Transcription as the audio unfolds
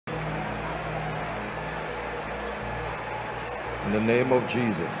In the name of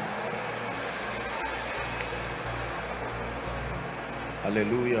Jesus.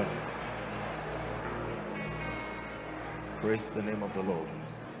 Hallelujah. Praise the name of the Lord.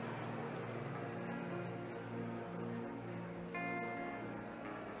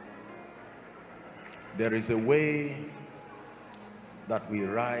 There is a way that we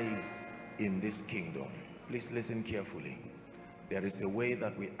rise in this kingdom. Please listen carefully. There is a way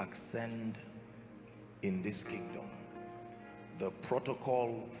that we ascend in this kingdom. The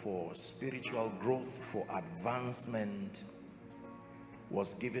protocol for spiritual growth, for advancement,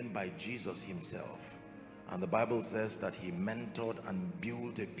 was given by Jesus himself. And the Bible says that he mentored and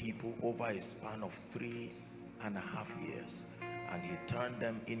built a people over a span of 3.5 years. And he turned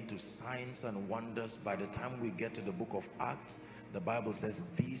them into signs and wonders. By the time we get to the book of Acts, the Bible says,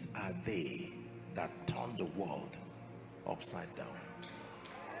 these are they that turned the world upside down.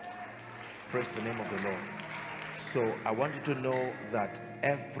 Praise the name of the Lord. So I want you to know that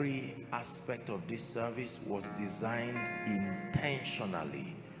every aspect of this service was designed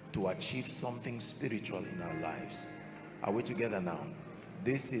intentionally to achieve something spiritual in our lives. Are we together now?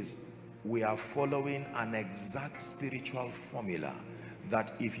 We are following an exact spiritual formula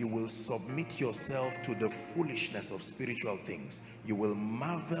that if you will submit yourself to the foolishness of spiritual things, you will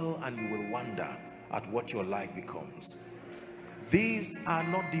marvel and you will wonder at what your life becomes. These are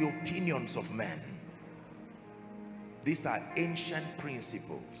not the opinions of men. These are ancient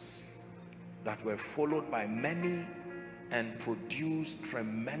principles that were followed by many and produced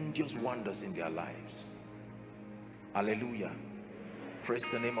tremendous wonders in their lives. Hallelujah. Praise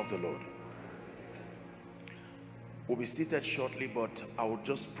the name of the Lord. We'll be seated shortly, but I will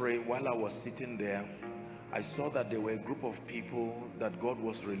just pray. While I was sitting there, I saw that there were a group of people that God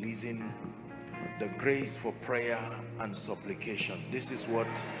was releasing the grace for prayer and supplication. This is what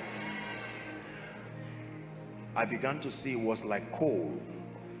I began to see. Was like coal.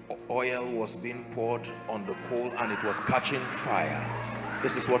 Oil was being poured on the coal and it was catching fire.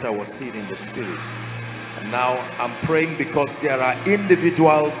 This is what I was seeing in the spirit. And now I'm praying because there are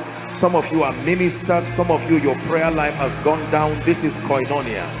individuals. Some of you are ministers. Some of you, your prayer life has gone down. This is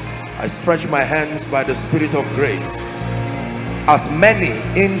koinonia. I stretch my hands by the spirit of grace. As many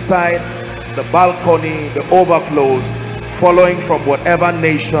inside the balcony, the overflows, following from whatever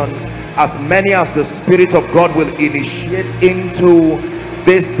nation, as many as the Spirit of God will initiate into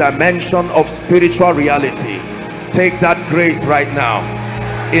this dimension of spiritual reality, take that grace right now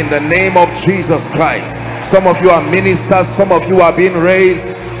in the name of Jesus Christ. Some of you are ministers. Some of you are being raised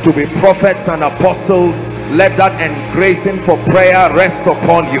to be prophets and apostles. Let that engracing for prayer rest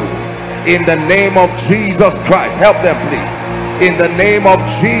upon you in the name of Jesus Christ. Help them, please, in the name of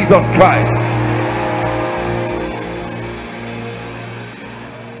Jesus Christ.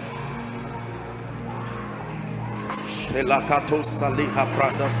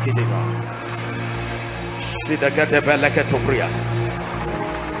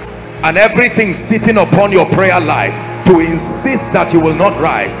 And everything sitting upon your prayer life to insist that you will not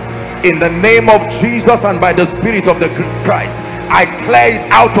rise, in the name of Jesus and by the Spirit of the Christ, I clear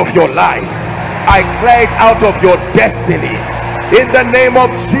it out of your life. I clear it out of your destiny in the name of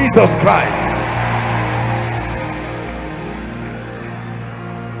Jesus Christ.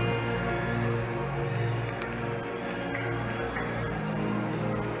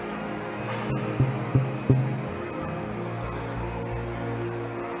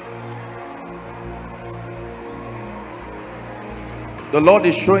 The Lord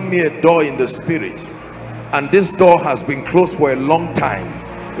is showing me a door in the spirit, and this door has been closed for a long time,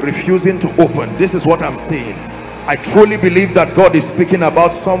 refusing to open. This is what I'm seeing. I truly believe that God is speaking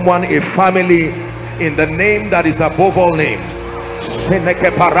about someone, a family, in the name that is above all names.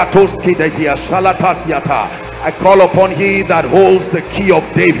 I call upon he that holds the key of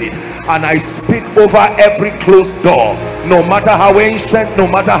David, and I speak over every closed door, no matter how ancient, no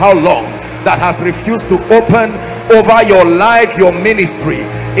matter how long, that has refused to open over your life, your ministry.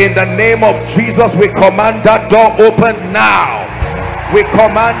 In the name of Jesus, we command that door open now. We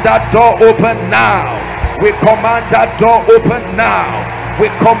command that door open now. We command that door open now.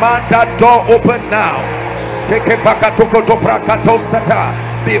 We command that door open now.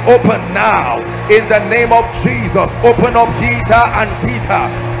 Be open now in the name of Jesus. Open up Gita and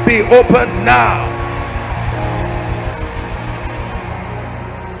Tita. Be open now.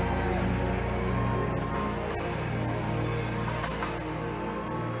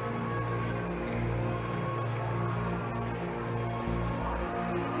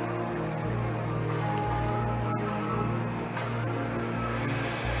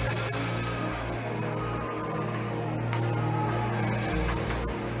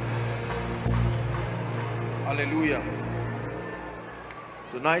 Hallelujah.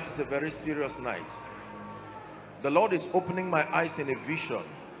 Tonight is a very serious night. The Lord is opening my eyes in a vision.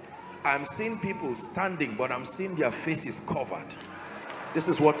 I'm seeing people standing, but I'm seeing their faces covered. This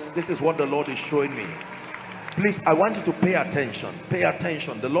is what the Lord is showing me. Please, I want you to pay attention. Pay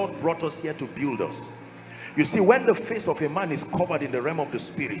attention. The Lord brought us here to build us. You see, when the face of a man is covered in the realm of the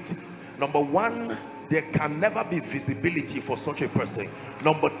spirit, number one, there can never be visibility for such a person.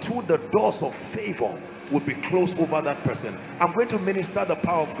 Number two, the doors of favor would be closed over that person. I'm going to minister the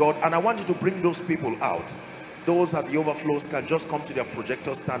power of God, and I want you to bring those people out. Those at the overflows can just come to their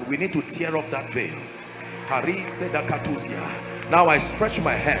projector stand. We need to tear off that veil. Now I stretch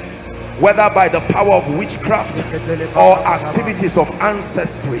my hands, whether by the power of witchcraft or activities of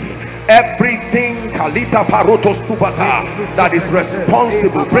ancestry, everything that is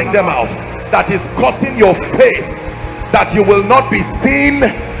responsible, bring them out, that is causing your face that you will not be seen,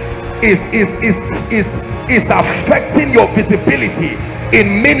 is affecting your visibility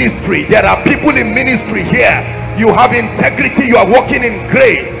in ministry. There are people in ministry here. You have integrity, you are walking in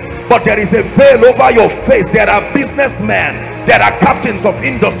grace, but there is a veil over your face. There are businessmen, there are captains of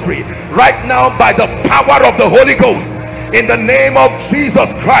industry. Right now, by the power of the Holy Ghost, in the name of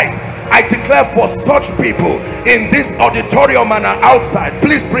Jesus Christ, I declare for such people in this auditorium and outside,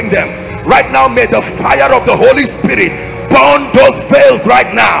 please bring them. Right now, may the fire of the Holy Spirit burn those veils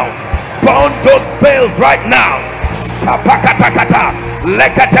right now. Burn those veils right now.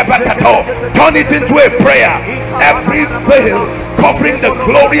 Turn it into a prayer. Every veil covering the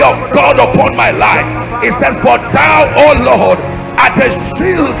glory of God upon my life, it says, but thou, O Lord, art a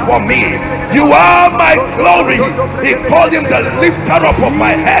shield for me. You are my glory. He called him the lifter up of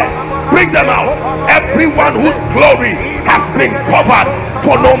my head. Bring them out. Everyone whose glory has been covered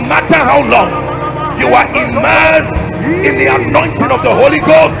for no matter how long, you are immersed in the anointing of the Holy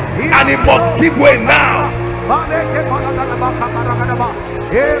Ghost, and it must give way now.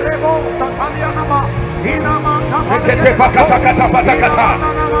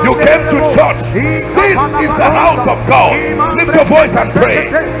 You came to church. This is the house of God. Lift your voice and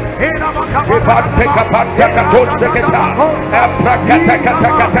pray.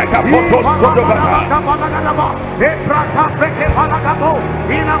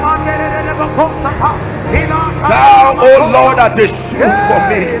 Thou, O Lord, art a shield for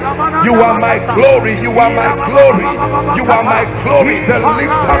me. You are my glory. You are my glory. You are my glory. The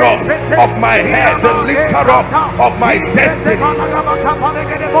lifter up of my head, the lifter up of my destiny.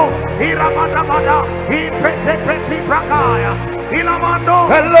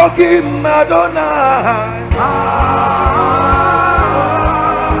 Elohim Adonai,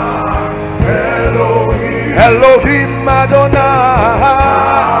 Elohim Adonai,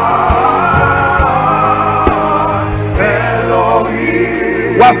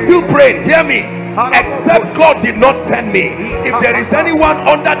 we're still praying. Hear me. Except God did not send me. If there is anyone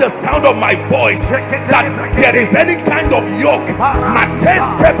under the sound of my voice that there is any kind of yoke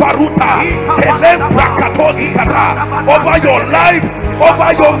over your life,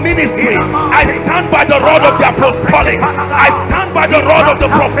 over your ministry, I stand by the rod of the apostolic, I stand by the rod of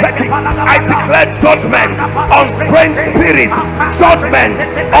the prophetic. I declare judgment on strange spirits, judgment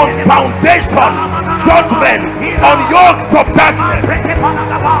on foundation, judgment on yokes of darkness.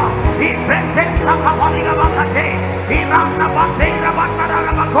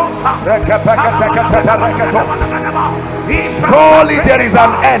 Surely there is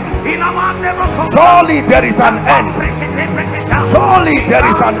an end. Surely there is an end. Surely there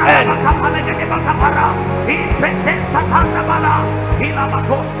is an end.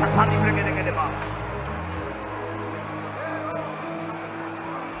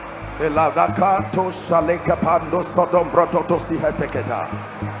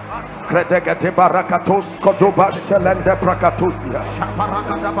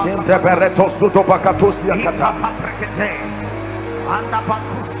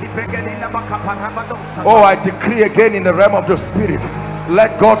 Oh, I decree again in the realm of the spirit,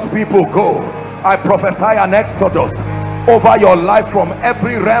 let God's people go. I prophesy an exodus over your life from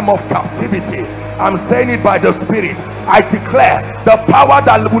every realm of captivity. I'm saying it by the spirit. I declare the power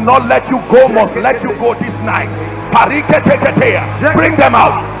that will not let you go must let you go this night. Bring them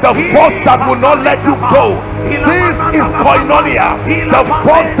out. The force that will not let you go. This is koinonia. The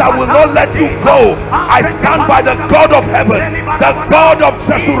force that will not let you go. I stand by the God of heaven, the God of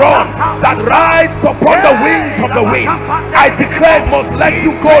Jeshurun, that rides upon the wings of the wind. I declare it must let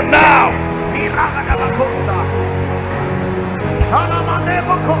you go now.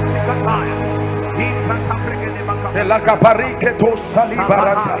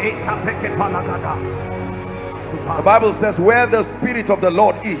 The Bible says, where the Spirit of the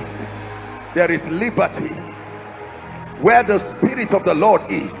Lord is, there is liberty. Where the Spirit of the Lord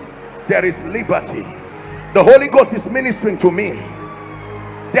is, there is liberty. The Holy Ghost is ministering to me.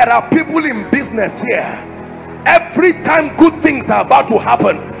 There are people in business here. Every time good things are about to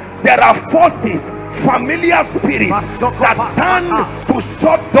happen, there are forces, familiar spirits that stand to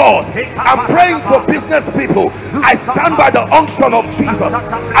shut doors. I'm praying for business people. I stand by the unction of Jesus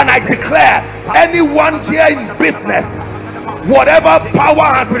and I declare, anyone here in business, whatever power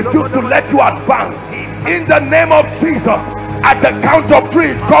has refused to let you advance, in the name of Jesus, at the count of 3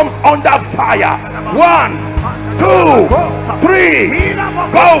 it comes under fire. 1, 2, 3.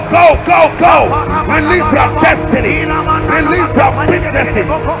 Go, go, go, go. Release their destiny, release their businesses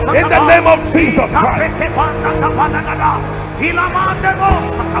in the name of Jesus Christ.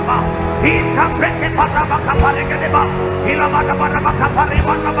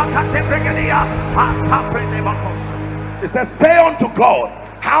 It says, say unto God,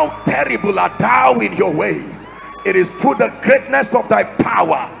 how terrible art thou in your ways. It is through the greatness of thy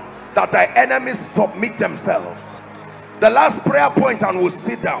power that thy enemies submit themselves. The last prayer point, and we'll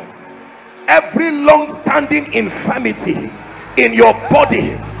sit down. Every long-standing infirmity in your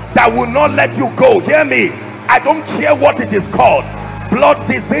body that will not let you go, hear me, I don't care what it is called, blood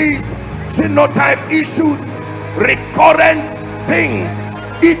disease, genotype issues, recurrent things,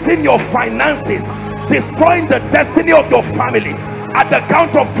 eating your finances, destroying the destiny of your family. At the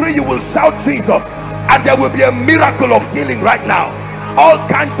count of 3 you will shout Jesus, and there will be a miracle of healing right now. All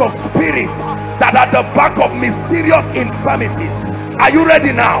kinds of spirits that are the back of mysterious infirmities. Are you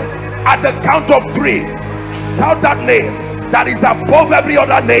ready now? At the count of 3, shout that name that is above every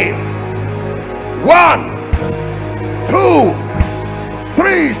other name. 1, 2,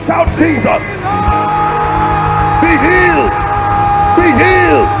 3. Shout Jesus. Be healed, be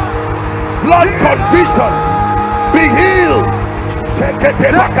healed. Blood condition, be healed.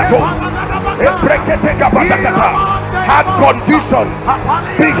 Heart condition,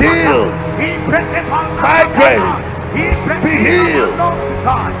 be healed. Migraine, be healed.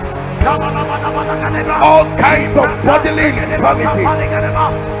 All kinds of bodily infirmity.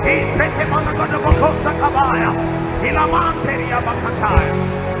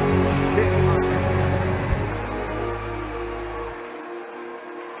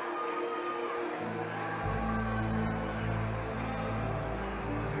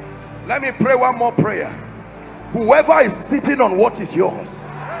 Let me pray one more prayer. Whoever is sitting on what is yours,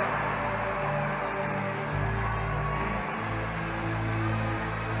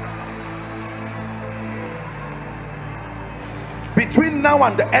 between now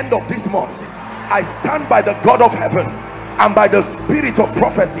and the end of this month, I stand by the God of heaven and by the spirit of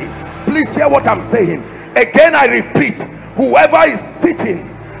prophecy. Please hear what I'm saying. Again, I repeat, whoever is sitting,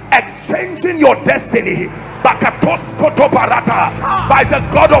 exchanging your destiny, by the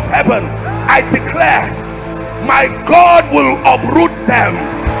God of heaven, I declare, my God will uproot them.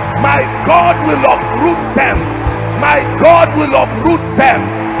 My God will uproot them. My God will uproot them.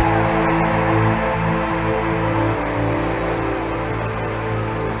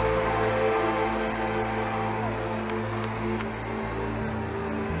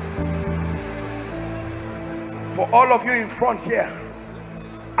 For all of you in front here,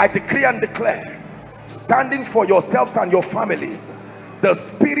 I decree and declare, standing for yourselves and your families, the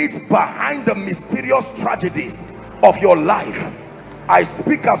spirits behind the mysterious tragedies of your life, I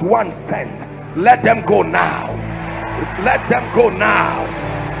speak as one sent. Let them go now. Let them go now.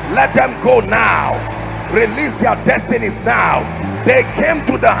 Let them go now. Release their destinies now. They came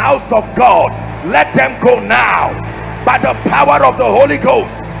to the house of God. Let them go now by the power of the Holy Ghost.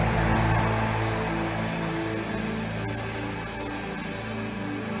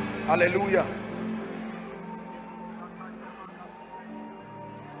 Hallelujah.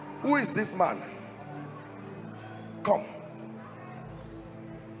 Who is this man? Come.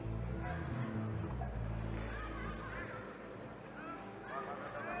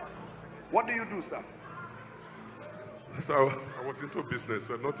 What do you do, sir? So I was into business,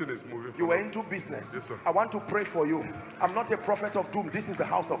 but nothing is moving. You were into business? Yes, sir. I want to pray for you. I'm not a prophet of doom. This is the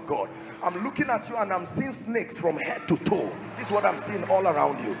house of God. I'm looking at you and I'm seeing snakes from head to toe. This is what I'm seeing all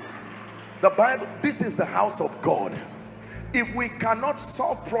around you. The Bible, this is the house of God. If we cannot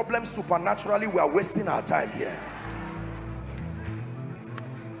solve problems supernaturally, we are wasting our time here.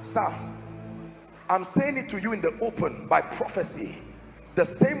 Sir, I'm saying it to you in the open by prophecy. The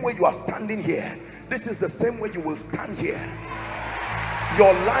same way you are standing here, this is the same way you will stand here.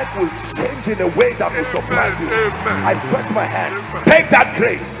 Your life will change in a way that will surprise you. I stretch my hand. Take that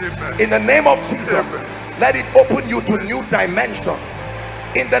grace in the name of Jesus. Let it open you to new dimensions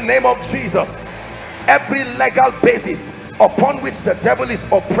in the name of Jesus. Every legal basis upon which the devil is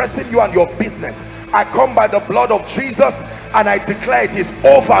oppressing you and your business, I come by the blood of Jesus and I declare it is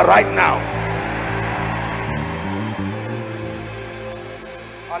over right now.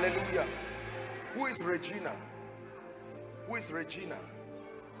 Hallelujah. Who is Regina? Who is Regina?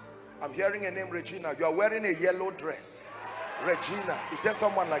 I'm hearing a name, Regina. You are wearing a yellow dress. Regina. Is there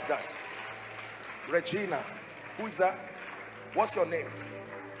someone like that? Regina. Who is that? What's your name?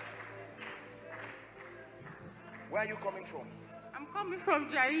 Where are you coming from? I'm coming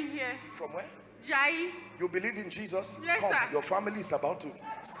from Zaria here. From where? Zaria. You believe in Jesus? Yes, come. sir. Your family is about to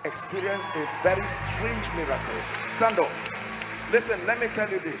experience a very strange miracle. Stand up. Listen, let me tell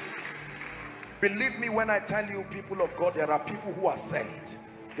you this. Believe me when I tell you, people of God, there are people who are sent.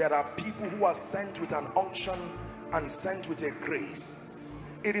 There are people who are sent with an unction and sent with a grace.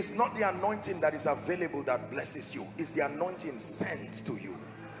 It is not the anointing that is available that blesses you. It's the anointing sent to you.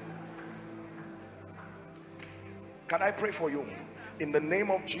 Can I pray for you? In the name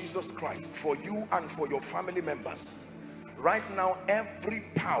of Jesus Christ, for you and for your family members. Right now, every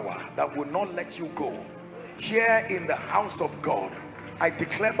power that will not let you go, here in the house of God, I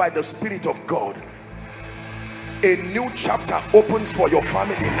declare by the Spirit of God, a new chapter opens for your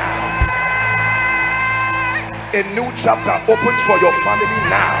family now. A new chapter opens for your family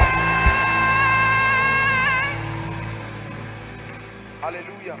now.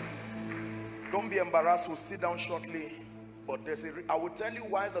 Hallelujah. Don't be embarrassed. We'll sit down shortly. But I will tell you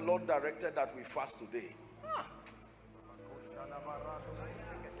why the Lord directed that we fast today.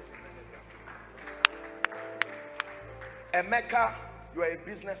 Emeka, you are a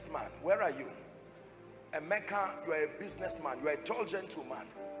businessman. Where are you? Emeka, you are a businessman. You are a tall gentleman.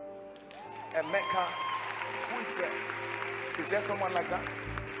 Emeka, who is there? Is there someone like that?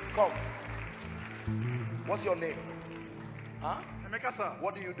 Come. What's your name? Huh? Emeka, sir.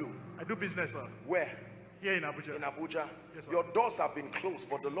 What do you do? I do business, sir. Where? Here in Abuja. In Abuja? Yes, sir. Your doors have been closed,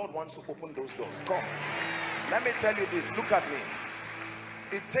 but the Lord wants to open those doors. Come. Let me tell you this. Look at me.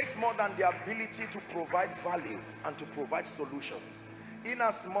 It takes more than the ability to provide value and to provide solutions. In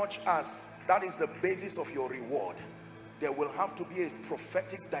as much as that is the basis of your reward, there will have to be a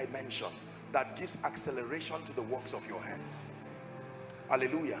prophetic dimension that gives acceleration to the works of your hands.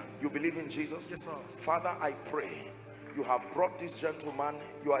 Hallelujah. You believe in Jesus? Yes, sir. Father, I pray you have brought this gentleman.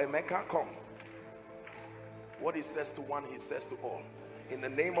 You are Emeka. Come. What he says to one, he says to all. In the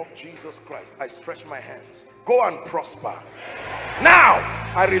name of Jesus Christ, I stretch my hands. Go and prosper. Now,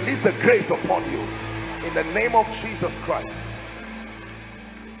 I release the grace upon you. In the name of Jesus Christ.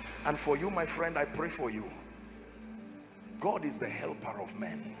 And for you, my friend, I pray for you. God is the helper of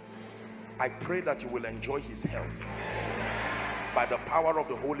men. I pray that you will enjoy his help by the power of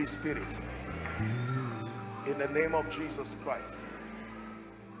the Holy Spirit. In the name of Jesus Christ.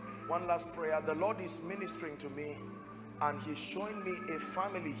 One last prayer. The Lord is ministering to me and he's showing me a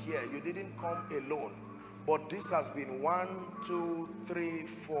family here. You didn't come alone, but this has been 1, 2, 3,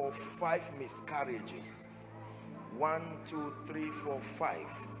 4, 5 miscarriages. 1, 2, 3, 4, 5.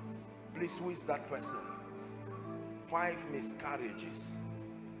 Please, who is that person? 5 miscarriages.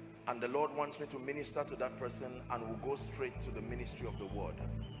 And the Lord wants me to minister to that person, and we'll go straight to the ministry of the word.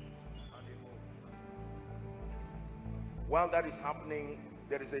 While that is happening,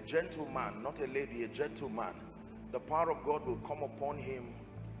 there is a gentleman, not a lady, a gentleman. The power of God will come upon him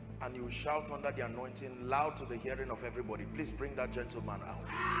and you will shout under the anointing loud to the hearing of everybody. Please bring that gentleman out.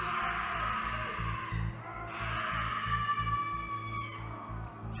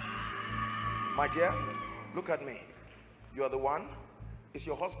 My dear, look at me. You are the one. Is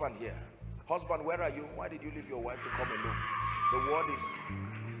your husband here? Husband, where are you? Why did you leave your wife to come alone? The word is,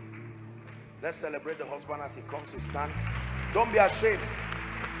 let's celebrate the husband as he comes to stand. Don't be ashamed.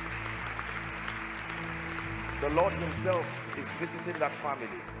 The Lord himself is visiting that family.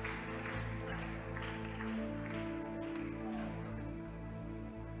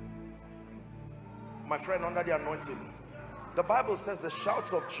 My friend, under the anointing, the Bible says the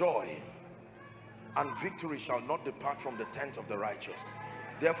shouts of joy and victory shall not depart from the tent of the righteous.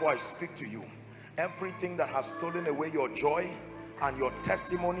 Therefore I speak to you, everything that has stolen away your joy and your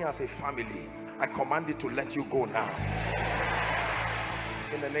testimony as a family, I command it to let you go now.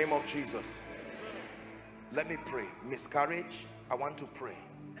 In the name of Jesus. Let me pray. Miscarriage, I want to pray.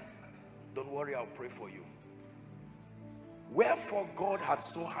 Don't worry, I'll pray for you. Wherefore God had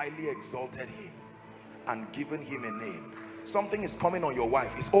so highly exalted him and given him a name. Something is coming on your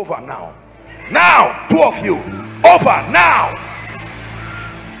wife. It's over now. Now, 2 of you. Over now.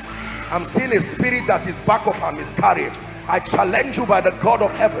 I'm seeing a spirit that is back of her miscarriage. I challenge you by the God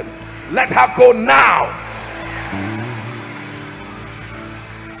of heaven. Let her go now.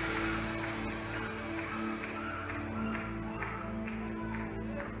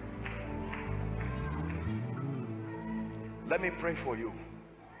 Let me pray for you.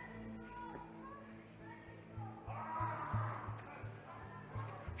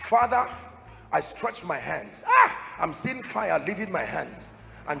 Father, I stretch my hands. I'm seeing fire leaving my hands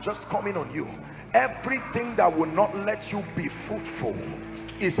and just coming on you. Everything that will not let you be fruitful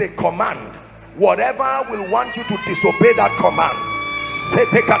is a command. Whatever will want you to disobey that command,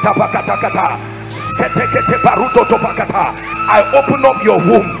 I open up your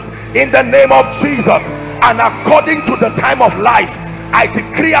wombs in the name of Jesus, and according to the time of life, I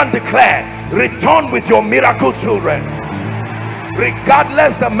decree and declare, return with your miracle children.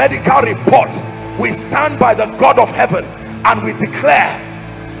 Regardless the medical report, we stand by the God of heaven and we declare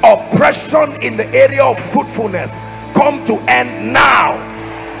oppression in the area of fruitfulness come to end now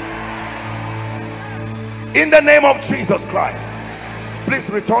in the name of Jesus Christ. Please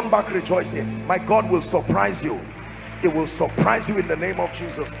return back rejoicing. My God will surprise you. It will surprise you in the name of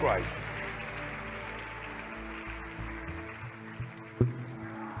Jesus Christ.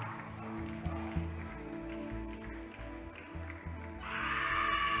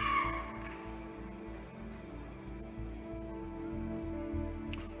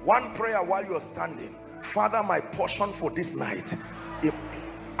 One prayer while you're standing. Father, my portion for this night, if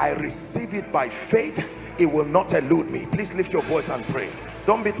I receive it by faith, it will not elude me. Please lift your voice and pray.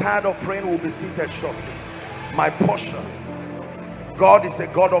 Don't be tired of praying. We'll be seated shortly. My portion. God is a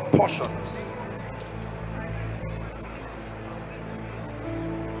God of portions.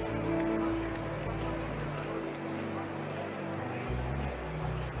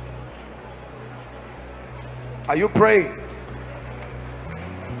 Are you praying?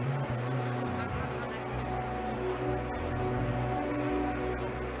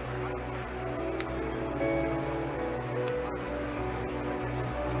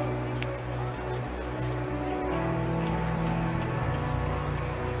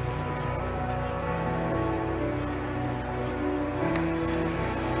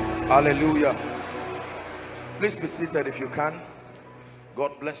 Hallelujah. Please be seated if you can.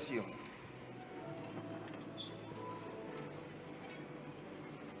 God bless you.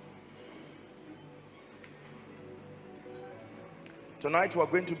 Tonight we are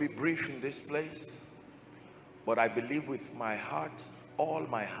going to be brief in this place, but I believe with my heart, all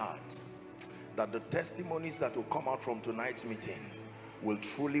my heart, that the testimonies that will come out from tonight's meeting will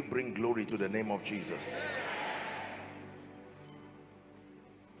truly bring glory to the name of Jesus.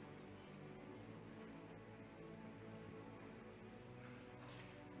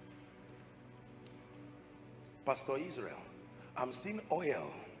 Pastor Israel, I'm seeing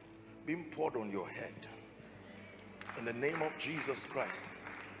oil being poured on your head in the name of Jesus Christ.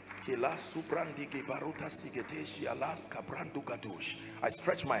 I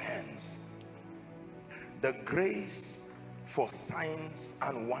stretch my hands. The grace for signs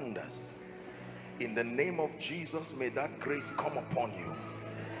and wonders, in the name of Jesus, may that grace come upon you.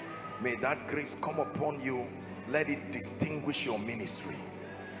 May that grace come upon you. Let it distinguish your ministry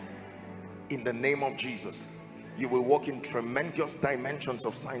in the name of Jesus. You will walk in tremendous dimensions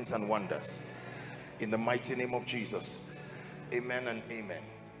of signs and wonders in the mighty name of Jesus. Amen and amen.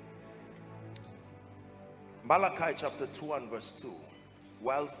 Malachi chapter 2 and verse 2.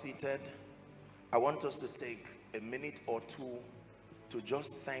 While seated, I want us to take a minute or two to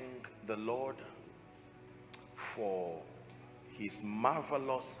just thank the Lord for his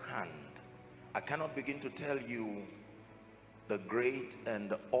marvelous hand. I cannot begin to tell you the great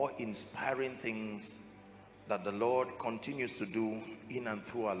and awe-inspiring things that the Lord continues to do in and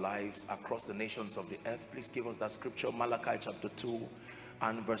through our lives across the nations of the earth. Please give us that scripture, Malachi chapter 2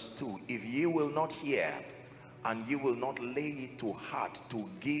 and verse 2. If ye will not hear, and ye will not lay it to heart to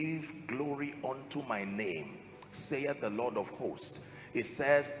give glory unto my name, saith the Lord of hosts, it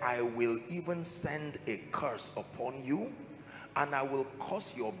says, I will even send a curse upon you, and I will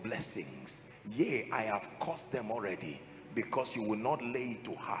curse your blessings. Yea, I have cursed them already, because you will not lay it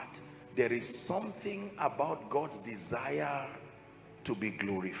to heart. There is something about God's desire to be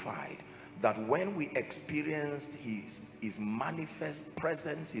glorified, that when we experienced his manifest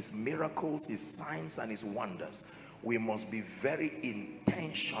presence, his miracles, his signs and his wonders, we must be very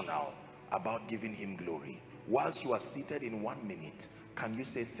intentional about giving him glory. Whilst you are seated in 1 minute, can you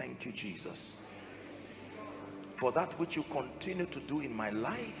say, thank you, Jesus, for that which you continue to do in my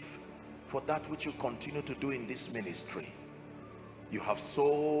life, for that which you continue to do in this ministry. You have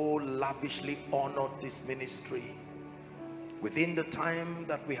so lavishly honored this ministry. Within the time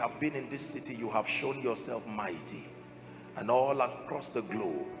that we have been in this city, you have shown yourself mighty. And all across the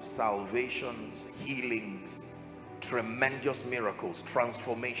globe, salvations, healings, tremendous miracles,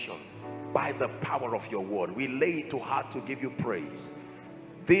 transformation by the power of your word. We lay it to heart to give you praise.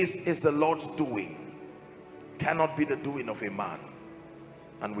 This is the Lord's doing. cannot be the doing of a man.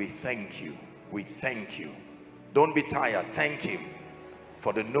 And we thank you. We thank you. Don't be tired. Thank him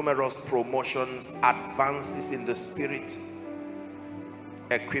for the numerous promotions, advances in the spirit,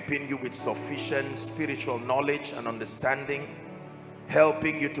 equipping you with sufficient spiritual knowledge and understanding,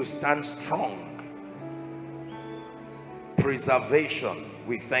 helping you to stand strong. Preservation,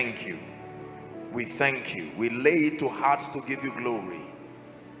 we thank you. We thank you. We lay it to hearts to give you glory.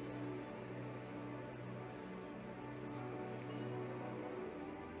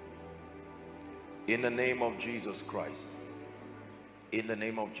 In the name of Jesus Christ. In the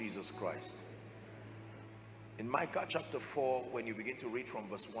name of Jesus Christ. In Micah chapter 4, when you begin to read from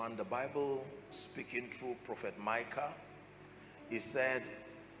verse 1, the Bible speaking through prophet Micah, he said,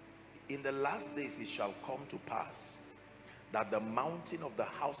 in the last days it shall come to pass that the mountain of the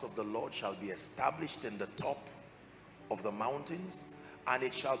house of the Lord shall be established in the top of the mountains, and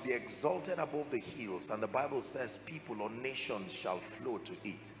it shall be exalted above the hills. And the Bible says people or nations shall flow to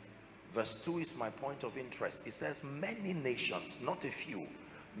it. Verse 2 is my point of interest. It says many nations, not a few,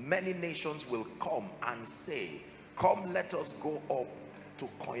 many nations will come and say, come, let us go up to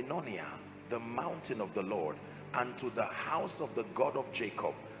Koinonia, the mountain of the Lord, and to the house of the God of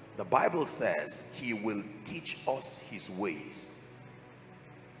Jacob. The Bible says he will teach us his ways.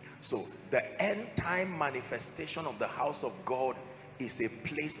 So the end time manifestation of the house of God is a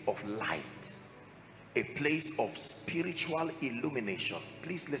place of light, a place of spiritual illumination.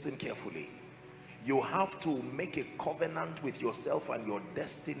 Please listen carefully. You have to make a covenant with yourself and your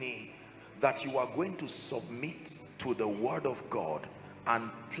destiny that you are going to submit to the word of God and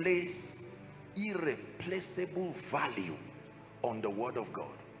place irreplaceable value on the word of God.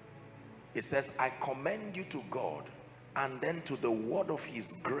 It says, I commend you to God and then to the word of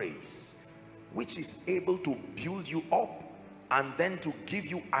his grace, which is able to build you up and then to give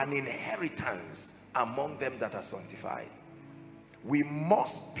you an inheritance among them that are sanctified. We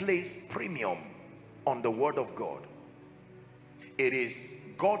must place premium on the word of God. It is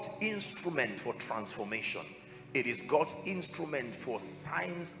God's instrument for transformation. It is God's instrument for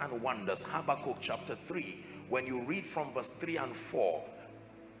signs and wonders. Habakkuk chapter 3, when you read from verse 3 and 4,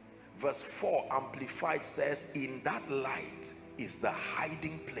 verse 4 amplified says, in that light is the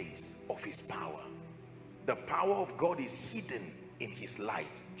hiding place of his power. The power of God is hidden in his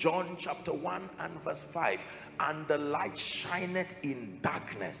light. John chapter 1 and verse 5, and the light shineth in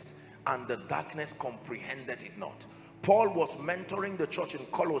darkness, and the darkness comprehended it not. Paul was mentoring the church in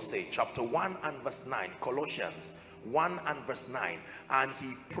Colossae chapter 1 and verse 9, Colossians 1 and verse 9, and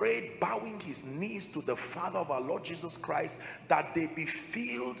he prayed, bowing his knees to the Father of our Lord Jesus Christ, that they be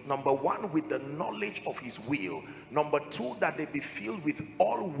filled, number one, with the knowledge of his will, number two, that they be filled with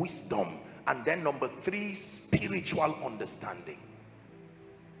all wisdom, and then number three, spiritual understanding.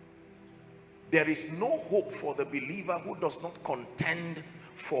 There is no hope for the believer who does not contend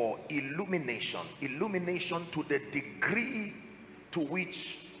for illumination. Illumination to the degree to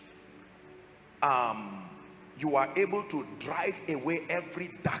which you are able to drive away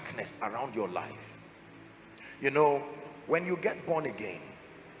every darkness around your life. You know, when you get born again,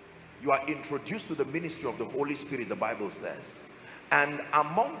 you are introduced to the ministry of the Holy Spirit, the Bible says. And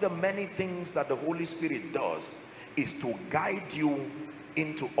among the many things that the Holy Spirit does is to guide you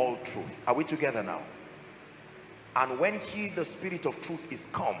into all truth. Are we together now? And when he, the Spirit of truth, is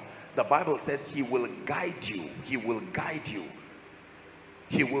come, the Bible says he will guide you. He will guide you.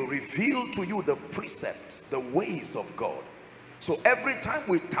 He will reveal to you the precepts, the ways of God. So every time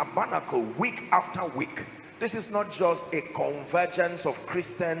we tabernacle week after week, this is not just a convergence of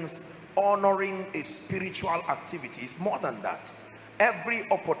Christians honoring a spiritual activity. It's more than that. Every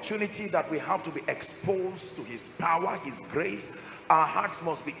opportunity that we have to be exposed to his power, his grace, our hearts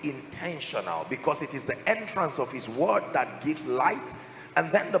must be intentional, because it is the entrance of his word that gives light,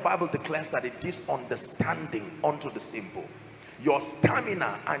 and then the Bible declares that it gives understanding unto the simple. Your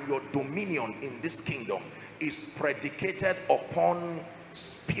stamina and your dominion in this kingdom is predicated upon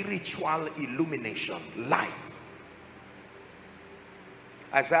spiritual illumination, light.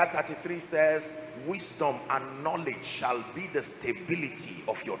 Isaiah 33 says, wisdom and knowledge shall be the stability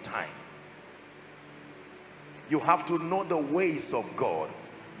of your time. You have to know the ways of God.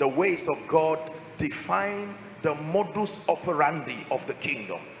 The ways of God define the modus operandi of the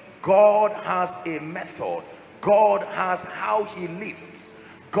kingdom. God has a method. God has how he lifts.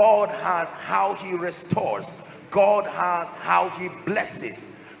 God has how he restores. God has how he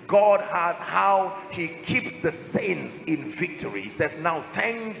blesses. God has how he keeps the saints in victory. He says, now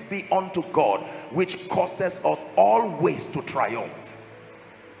thanks be unto God, which causes us always to triumph.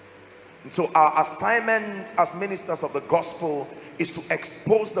 And so our assignment as ministers of the gospel is to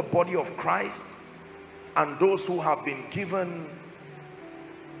expose the body of Christ and those who have been given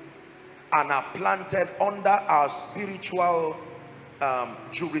and are planted under our spiritual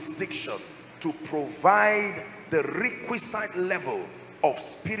jurisdiction to provide the requisite level of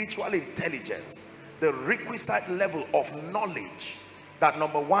spiritual intelligence, the requisite level of knowledge that,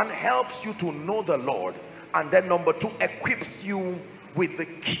 number one, helps you to know the Lord, and then number two, equips you with the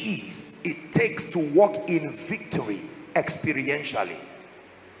keys it takes to walk in victory experientially.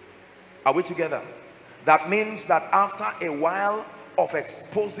 Are we together? That means that after a while of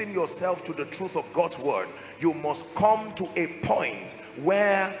exposing yourself to the truth of God's word, you must come to a point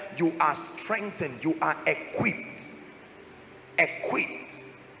where you are strengthened, you are equipped.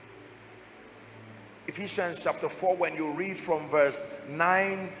 Ephesians chapter 4, when you read from verse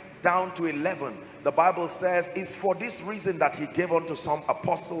 9 down to 11, the Bible says, it's for this reason that he gave unto some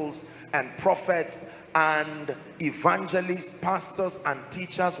apostles and prophets and evangelists, pastors and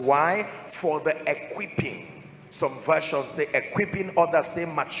teachers. Why? For the equipping. Some versions say equipping, others say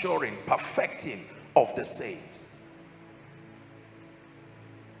maturing, perfecting of the saints.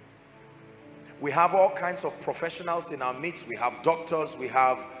 We have all kinds of professionals in our midst. We have doctors, we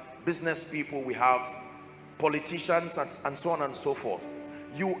have business people, we have politicians, and so on and so forth.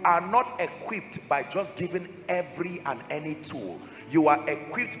 You are not equipped by just giving every and any tool. You are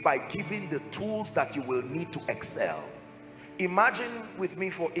equipped by giving the tools that you will need to excel. Imagine with me,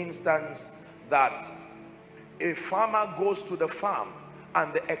 for instance, that a farmer goes to the farm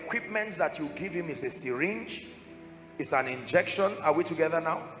and the equipment that you give him is a syringe, is an injection. Are we together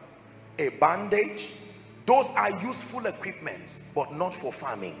now? A bandage. Those are useful equipment, but not for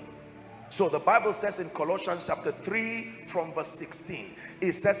farming. So the Bible says in Colossians chapter 3 from verse 16,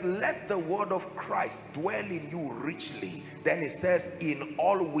 it says, let the word of Christ dwell in you richly. Then it says, in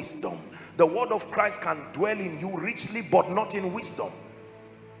all wisdom. The word of Christ can dwell in you richly, but not in wisdom.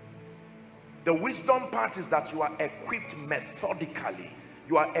 The wisdom part is that you are equipped methodically.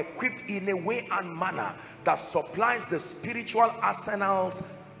 You are equipped in a way and manner that supplies the spiritual arsenals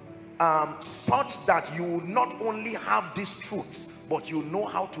such that you will not only have these truths, but you know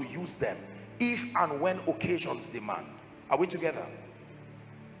how to use them if and when occasions demand. Are we together?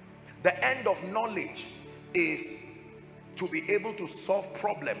 The end of knowledge is to be able to solve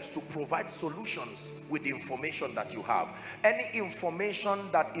problems, to provide solutions with the information that you have. Any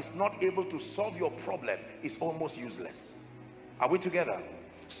information that is not able to solve your problem is almost useless. Are we together?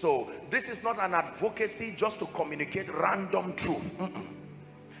 So this is not an advocacy just to communicate random truth.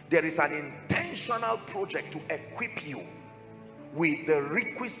 There is an intentional project to equip you with the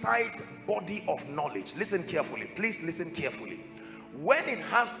requisite body of knowledge. Listen carefully, please listen carefully. When it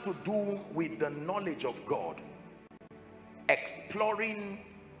has to do with the knowledge of God, exploring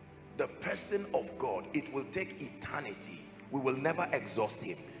the person of God, it will take eternity. We will never exhaust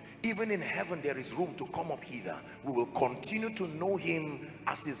him. Even in heaven there is room to come up hither. We will continue to know him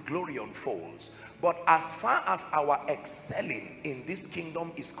as his glory unfolds. But as far as our excelling in this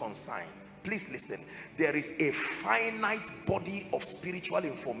kingdom is concerned, please listen, there is a finite body of spiritual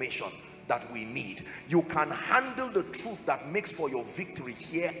information that we need. You can handle the truth that makes for your victory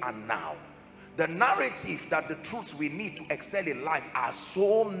here and now. The narrative that the truths we need to excel in life are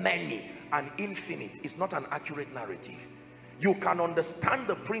so many and infinite is not an accurate narrative. You can understand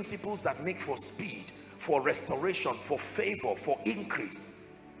the principles that make for speed, for restoration, for favor, for increase.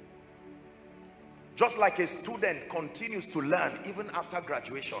 Just like a student continues to learn even after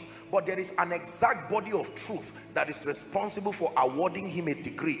graduation, but there is an exact body of truth that is responsible for awarding him a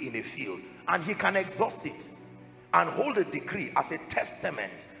degree in a field, and he can exhaust it and hold a degree as a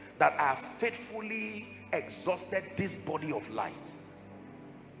testament that I have faithfully exhausted this body of light.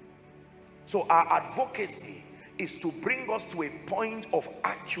 So our advocacy is to bring us to a point of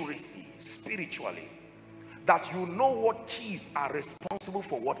accuracy spiritually, that you know what keys are responsible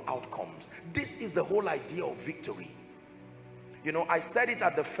for what outcomes. This is the whole idea of victory. You know, I said it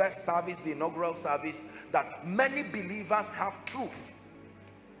at the first service, the inaugural service, that many believers have truth.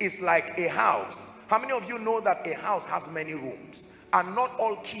 It's like a house. How many of you know that a house has many rooms and not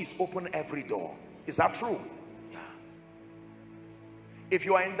all keys open every door? Is that true? Yeah. If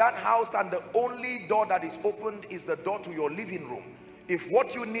you are in that house and the only door that is opened is the door to your living room, if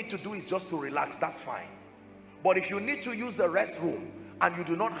what you need to do is just to relax, that's fine. But if you need to use the restroom and you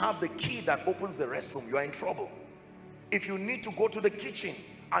do not have the key that opens the restroom, you are in trouble. If you need to go to the kitchen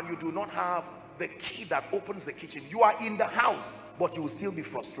and you do not have the key that opens the kitchen, you are in the house, but you will still be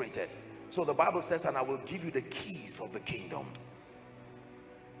frustrated. So the Bible says, and I will give you the keys of the kingdom.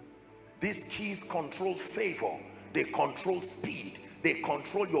 These keys control favor, they control speed, they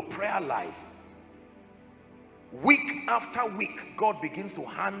control your prayer life. Week after week, God begins to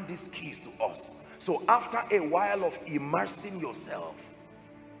hand these keys to us. So after a while of immersing yourself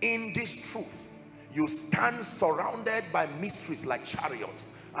in this truth, you stand surrounded by mysteries like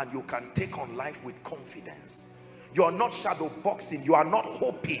chariots, and you can take on life with confidence. You are not shadow boxing, you are not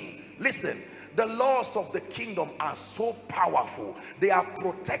hoping. Listen, the laws of the kingdom are so powerful. They are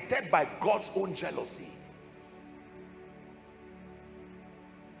protected by God's own jealousy.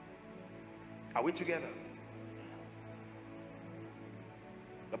 Are we together?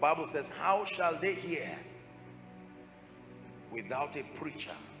 The Bible says, how shall they hear without a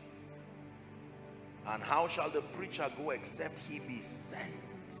preacher? And how shall the preacher go except he be sent?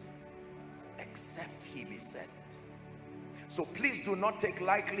 Except he be sent. So please do not take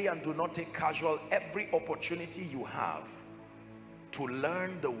lightly and do not take casual every opportunity you have to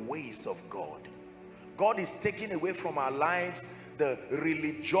learn the ways of God. God is taking away from our lives the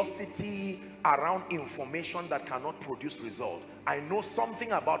religiosity around information that cannot produce result. I know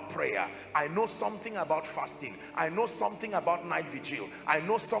something about prayer. I know something about fasting. I know something about night vigil. I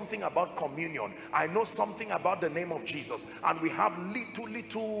know something about communion. I know something about the name of Jesus. And we have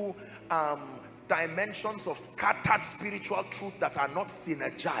little dimensions of scattered spiritual truth that are not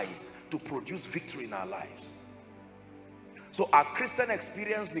synergized to produce victory in our lives. So our Christian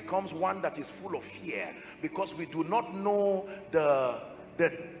experience becomes one that is full of fear, because we do not know the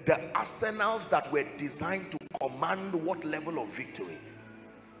arsenals that were designed to command what level of victory.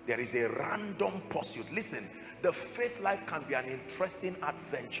 There is a random pursuit. Listen, the faith life can be an interesting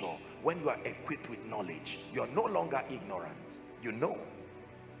adventure when you are equipped with knowledge. You are no longer ignorant. You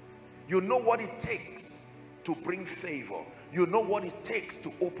know what it takes to bring favor. You know what it takes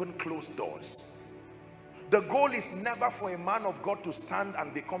to open closed doors. The goal is never for a man of God to stand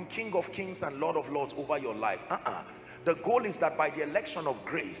and become King of Kings and Lord of Lords over your life. The goal is that by the election of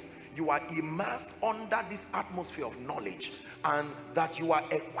grace, you are immersed under this atmosphere of knowledge, and that you are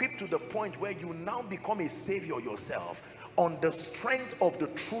equipped to the point where you now become a savior yourself on the strength of the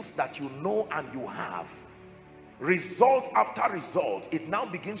truth that you know and you have. Result after result, it now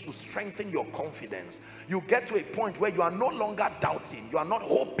begins to strengthen your confidence. You get to a point where you are no longer doubting. You are not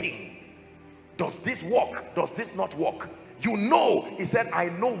hoping. Does this work? Does this not work? You know, he said, I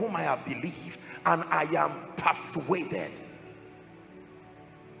know whom I have believed, and I am persuaded.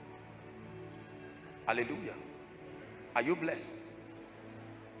 Hallelujah. Are you blessed?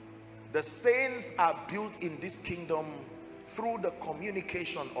 The saints are built in this kingdom through the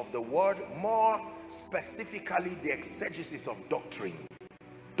communication of the word, more specifically the exegesis of doctrine.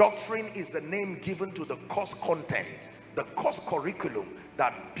 Doctrine is the name given to the course content, the course curriculum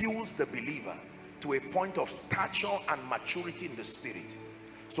that builds the believer to a point of stature and maturity in the spirit.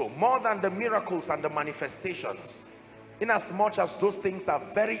 So more than the miracles and the manifestations, in as much as those things are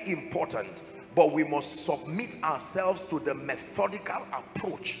very important, but we must submit ourselves to the methodical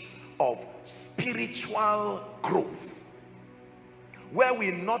approach of spiritual growth, where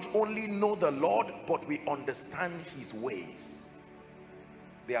we not only know the Lord, but we understand his ways.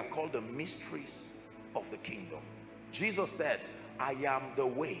 They are called the mysteries of the kingdom. Jesus said, I am the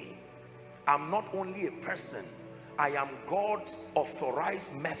way. I'm not only a person, I am God's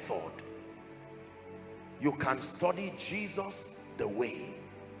authorized method. You can study Jesus the way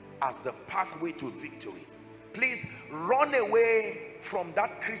as the pathway to victory. Please run away from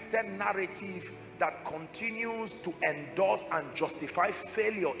that Christian narrative that continues to endorse and justify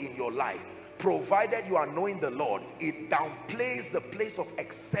failure in your life. Provided you are knowing the Lord, it downplays the place of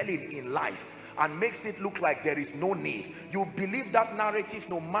excelling in life and makes it look like there is no need. You believe that narrative,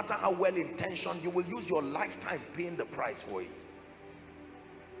 no matter how well intentioned, you will use your lifetime paying the price for it.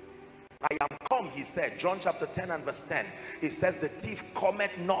 I am come, he said, John chapter 10 and verse 10. It says, the thief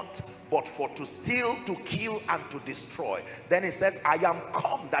cometh not but for to steal, to kill, and to destroy. Then it says, I am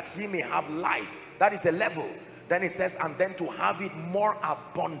come that ye may have life. That is a level. Then it says, and then to have it more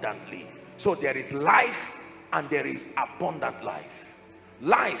abundantly. So there is life and there is abundant life.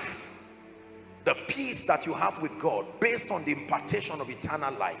 Life, the peace that you have with God based on the impartation of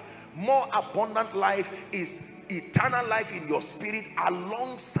eternal life. More abundant life is eternal life in your spirit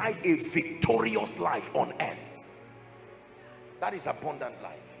alongside a victorious life on earth. That is abundant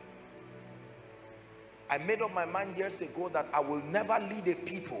life. I made up my mind years ago that I will never lead a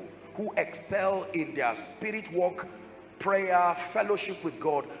people who excel in their spirit walk, prayer, fellowship with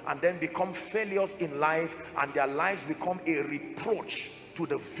God, and then become failures in life, and their lives become a reproach to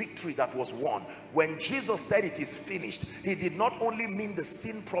the victory that was won. When Jesus said it is finished, he did not only mean the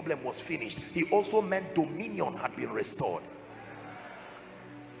sin problem was finished, he also meant dominion had been restored.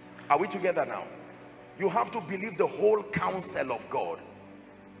 Are we together now? You have to believe the whole counsel of God.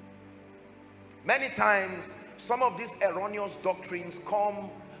 Many times some of these erroneous doctrines come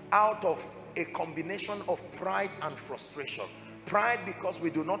out of a combination of pride and frustration. Pride because we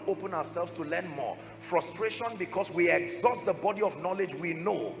do not open ourselves to learn more. Frustration because we exhaust the body of knowledge we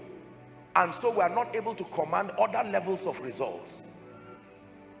know, and so we are not able to command other levels of results.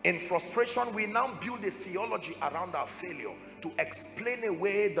 In frustration, we now build a theology around our failure to explain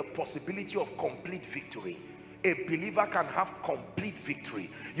away the possibility of complete victory. A believer can have complete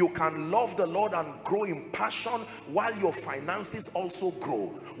victory. You can love the Lord and grow in passion while your finances also grow,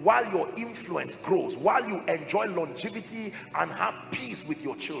 while your influence grows, while you enjoy longevity and have peace with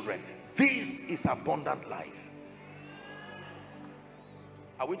your children. This is abundant life.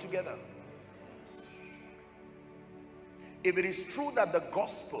 Are we together? If it is true that the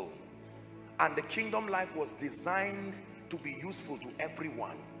gospel and the kingdom life was designed to be useful to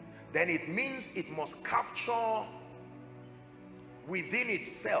everyone, then it means it must capture within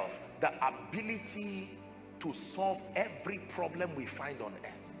itself the ability to solve every problem we find on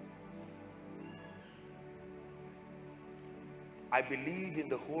earth. I believe in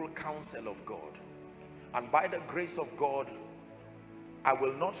the whole counsel of God, and by the grace of God, I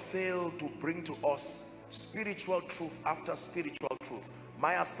will not fail to bring to us spiritual truth after spiritual truth.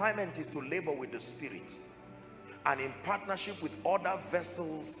 My assignment is to labor with the Spirit and in partnership with other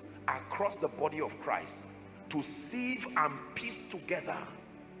vessels across the body of Christ to sieve and piece together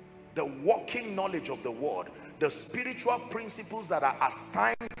the working knowledge of the word, the spiritual principles that are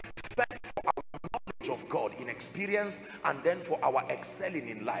assigned first for our knowledge of God in experience and then for our excelling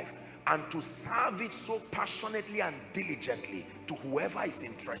in life, and to serve it so passionately and diligently to whoever is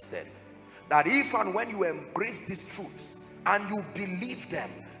interested, that if and when you embrace these truths and you believe them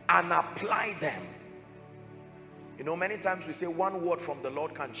and apply them, you know, many times we say one word from the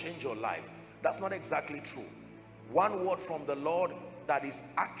Lord can change your life. That's not exactly true. One word from the Lord that is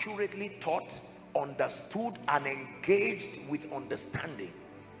accurately taught, understood, and engaged with understanding,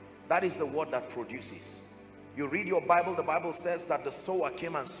 that is the word that produces. You read your Bible, the Bible says that the sower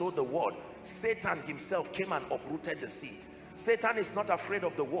came and sowed the word. Satan himself came and uprooted the seed. Satan is not afraid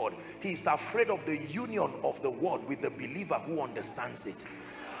of the word. He is afraid of the union of the word with the believer who understands it.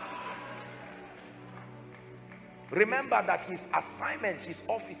 Remember that his assignment, his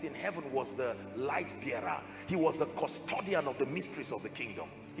office in heaven was the light bearer. He was the custodian of the mysteries of the kingdom.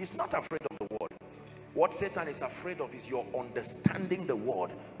 He's not afraid of the word. What Satan is afraid of is your understanding the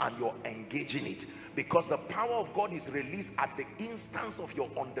word and your engaging it, because the power of God is released at the instance of your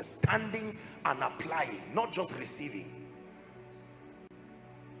understanding and applying, not just receiving.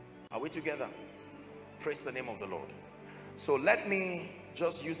 Are we together? Praise the name of the Lord. So let me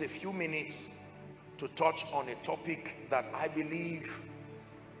just use a few minutes to touch on a topic that I believe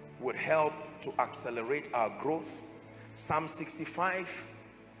would help to accelerate our growth. Psalm 65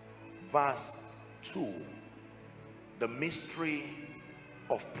 verse 2, the mystery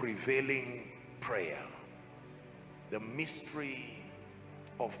of prevailing prayer. The mystery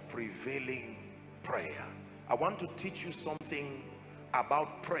of prevailing prayer. I want to teach you something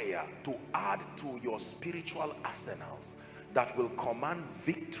about prayer to add to your spiritual arsenals that will command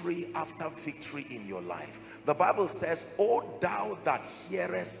victory after victory in your life. The Bible says, "O thou that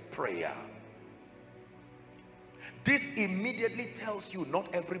hearest prayer." This immediately tells you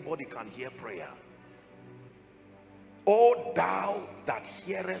not everybody can hear prayer. "O thou that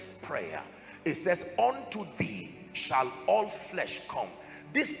hearest prayer," it says, "unto thee shall all flesh come."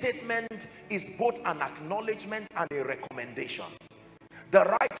 This statement is both an acknowledgement and a recommendation. The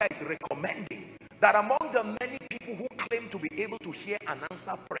writer is recommending that among the many people who claim to be able to hear and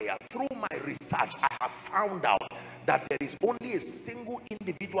answer prayer, through my research, I have found out that there is only a single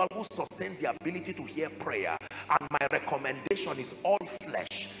individual who sustains the ability to hear prayer. And my recommendation is all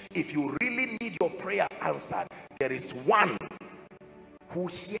flesh. If you really need your prayer answered, there is one who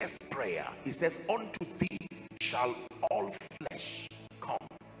hears prayer. It says, "Unto thee shall all flesh come."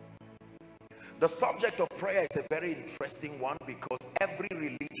 The subject of prayer is a very interesting one, because every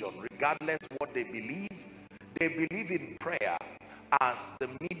religion, regardless what they believe in prayer as the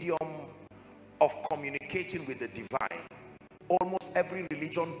medium of communicating with the divine. Almost every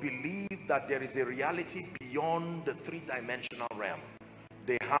religion believes that there is a reality beyond the three-dimensional realm.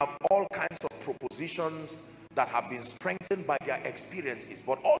 They have all kinds of propositions that have been strengthened by their experiences,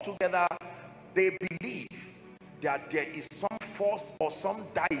 but altogether they believe that there is some force or some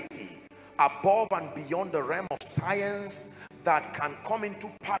deity above and beyond the realm of science that can come into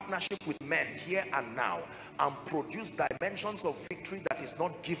partnership with men here and now and produce dimensions of victory that is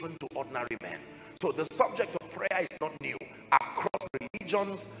not given to ordinary men. So the subject of prayer is not new across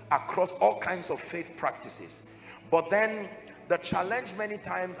religions, across all kinds of faith practices. But then the challenge many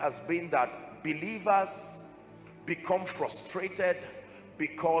times has been that believers become frustrated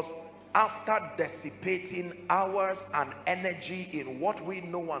Because after dissipating hours and energy in what we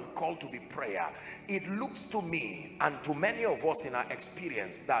know and call to be prayer, it looks to me and to many of us in our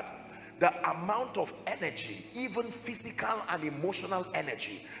experience that the amount of energy, even physical and emotional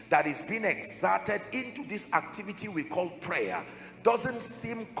energy, that is being exerted into this activity we call prayer doesn't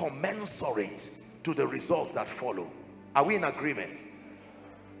seem commensurate to the results that follow. Are we in agreement?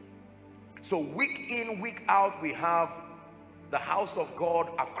 So week in, week out, we have the house of God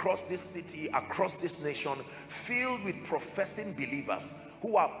across this city, across this nation, filled with professing believers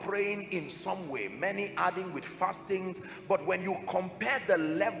who are praying in some way, many adding with fastings. But when you compare the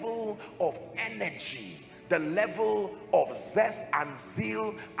level of energy, the level of zest and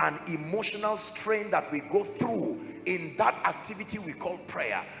zeal and emotional strain that we go through in that activity we call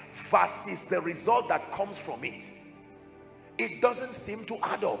prayer versus the result that comes from it, it doesn't seem to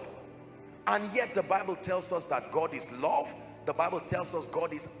add up. And yet the Bible tells us that God is love. The Bible tells us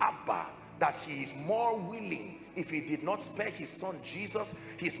God is Abba, that he is more willing. If he did not spare his son Jesus,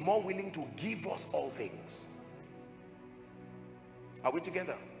 he's more willing to give us all things. Are we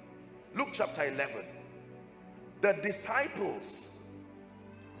together? Luke chapter 11. The disciples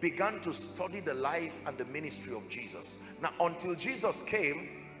began to study the life and the ministry of Jesus. Now, until Jesus came,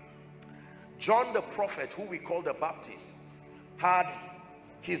 John the prophet, who we call the Baptist, had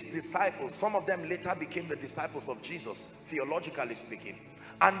his disciples. Some of them later became the disciples of Jesus, theologically speaking.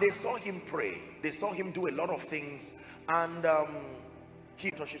 And they saw him pray. They saw him do a lot of things. And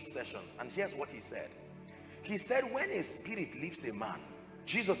he mentorship sessions. And here's what he said. He said, when a spirit leaves a man,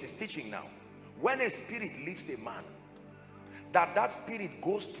 Jesus is teaching now, when a spirit leaves a man, that spirit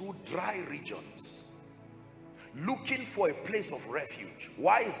goes through dry regions, looking for a place of refuge.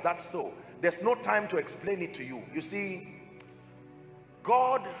 Why is that so? There's no time to explain it to you. You see,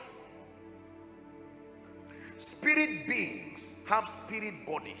 God, spirit beings have spirit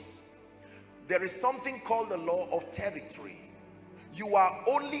bodies. There is something called the law of territory. You are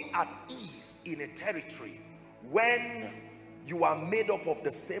only at ease in a territory when you are made up of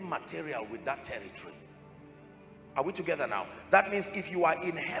the same material with that territory. Are we together now? That means if you are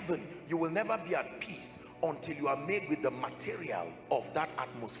in heaven, you will never be at peace until you are made with the material of that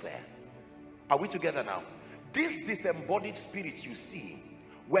atmosphere. Are we together now? These disembodied spirits you see,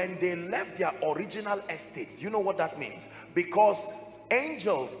 when they left their original estate, you know what that means? Because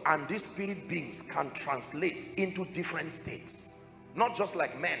angels and these spirit beings can translate into different states. Not just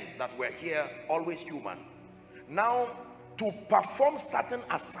like men that were here, always human. Now, to perform certain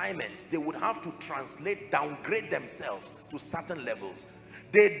assignments, they would have to translate, downgrade themselves to certain levels.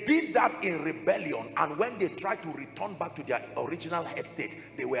 They did that in rebellion, and when they tried to return back to their original estate,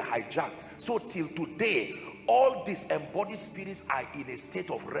 they were hijacked. So till today, all these embodied spirits are in a state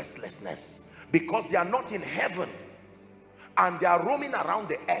of restlessness because they are not in heaven and they are roaming around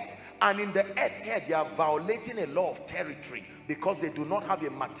the earth. And in the earth here, they are violating a law of territory because they do not have a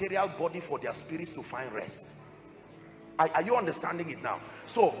material body for their spirits to find rest. Are you understanding it now?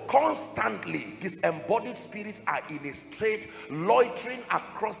 So constantly these embodied spirits are in a state loitering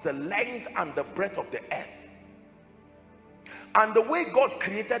across the length and the breadth of the earth. And the way God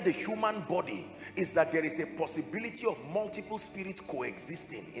created the human body is that there is a possibility of multiple spirits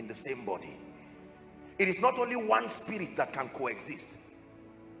coexisting in the same body. It is not only one spirit that can coexist.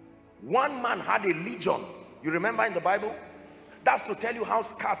 One man had a legion. You remember in the Bible? That's to tell you how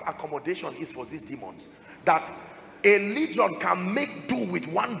scarce accommodation is for these demons. That a legion can make do with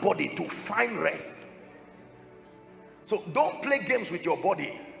one body to find rest. So don't play games with your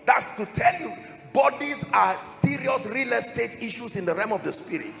body. That's to tell you, bodies are serious real estate issues in the realm of the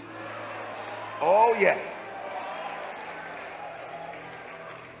spirit. Oh yes.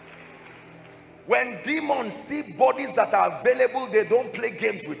 When demons see bodies that are available, they don't play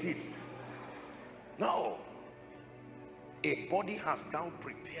games with it. No. A body has now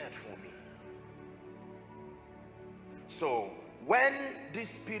prepared for me. So when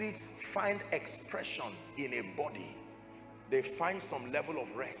these spirits find expression in a body, they find some level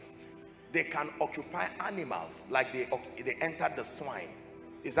of rest. They can occupy animals like they entered the swine.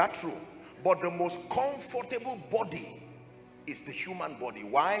 Is that true? But the most comfortable body is the human body.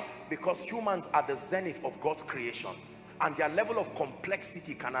 Why? Because humans are the zenith of God's creation, and their level of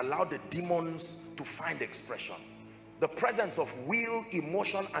complexity can allow the demons to find expression. The presence of will,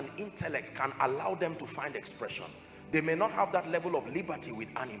 emotion, and intellect can allow them to find expression. They may not have that level of liberty with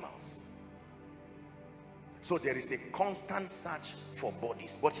animals. So there is a constant search for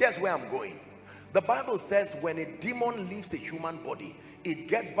bodies. But here's where I'm going. The Bible says when a demon leaves a human body, it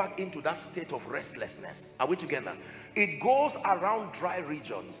gets back into that state of restlessness. Are we together? It goes around dry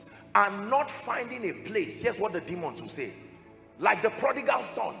regions and not finding a place. Here's what the demons will say. Like the prodigal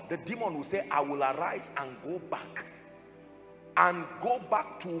son, the demon will say, I will arise and go back. And go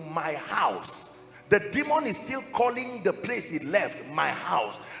back to my house. The demon is still calling the place he left my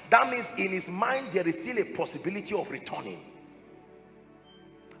house. That means in his mind there is still a possibility of returning.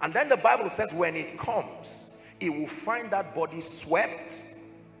 And then the Bible says when it comes, it will find that body swept.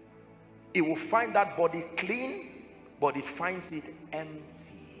 It will find that body clean, but it finds it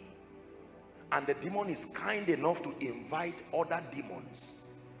empty. And the demon is kind enough to invite other demons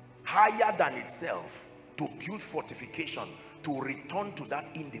higher than itself to build fortification, to return to that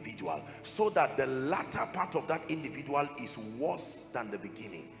individual, so that the latter part of that individual is worse than the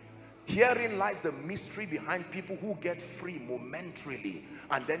beginning. Herein lies the mystery behind people who get free momentarily,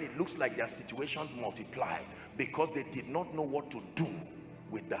 and then it looks like their situations multiply because they did not know what to do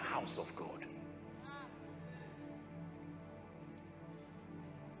with the house of God.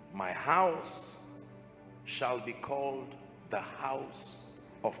 My house shall be called the house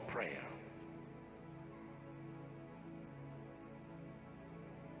of prayer.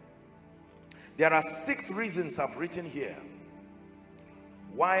 There are 6 reasons I've written here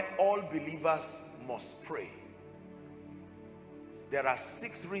why all believers must pray. There are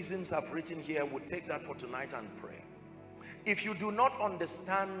 6 reasons I've written here. We'll take that for tonight and pray. If you do not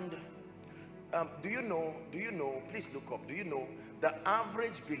understand, do you know, please look up, do you know the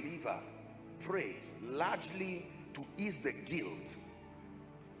average believer prays largely to ease the guilt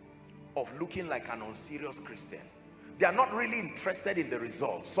of looking like an unserious Christian? They are not really interested in the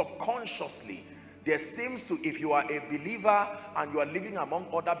results. Subconsciously, there seems to, if you are a believer and you are living among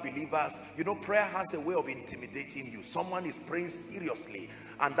other believers, you know, prayer has a way of intimidating you. Someone is praying seriously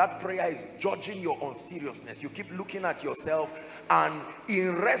and that prayer is judging your unseriousness. You keep looking at yourself, and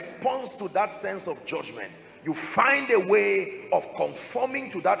in response to that sense of judgment, you find a way of conforming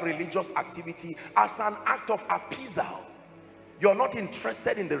to that religious activity as an act of appeasal. You're not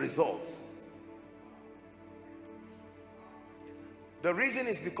interested in the results. The reason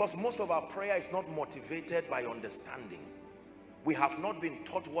is because most of our prayer is not motivated by understanding. We have not been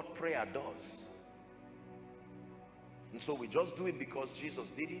taught what prayer does. And so we just do it because Jesus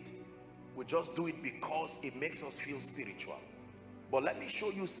did it. We just do it because it makes us feel spiritual. But let me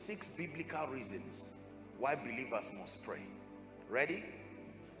show you 6 biblical reasons why believers must pray. Ready?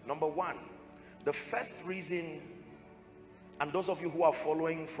 Number 1, the first reason, and those of you who are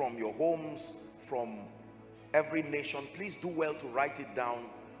following from your homes, from every nation, please do well to write it down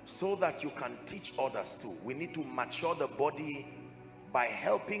so that you can teach others too. We need to mature the body by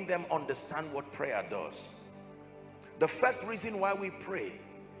helping them understand what prayer does. The first reason why we pray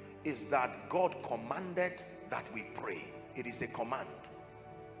is that God commanded that we pray. It is a command.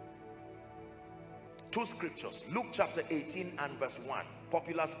 2 scriptures. Luke chapter 18 and verse 1.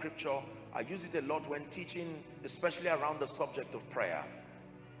 Popular scripture. I use it a lot when teaching, especially around the subject of prayer.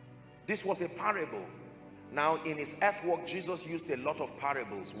 This was a parable. Now, in his earth work, Jesus used a lot of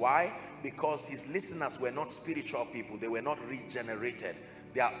parables. Why? Because his listeners were not spiritual people. They were not regenerated.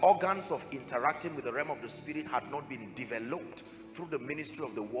 Their organs of interacting with the realm of the spirit had not been developed through the ministry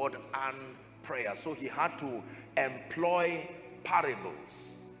of the word and prayer. So he had to employ parables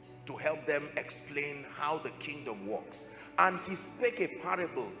to help them explain how the kingdom works. And he spake a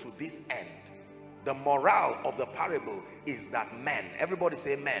parable to this end. The moral of the parable is that men, everybody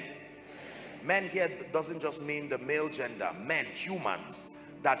say men. Men here doesn't just mean the male gender. Men, humans.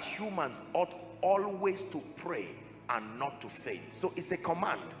 That humans ought always to pray and not to faint. So it's a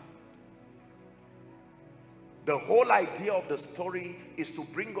command. The whole idea of the story is to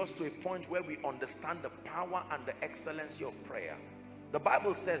bring us to a point where we understand the power and the excellency of prayer. The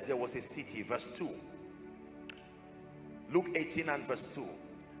Bible says there was a city, verse 2. Luke 18 and verse 2.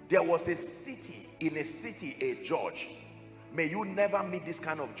 There was a city, in a city, a judge. May you never meet this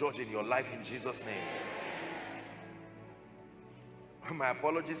kind of judge in your life in Jesus' name. My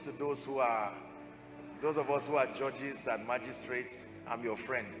apologies to those of us who are judges and magistrates. I'm your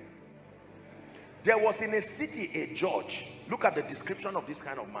friend. There was in a city a judge. Look at the description of this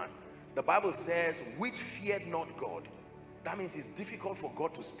kind of man. The Bible says, which feared not God. That means it's difficult for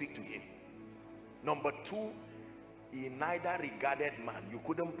God to speak to him. Number 2, he neither regarded man. You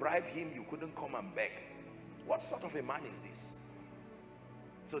couldn't bribe him. You couldn't come and beg. What sort of a man is this?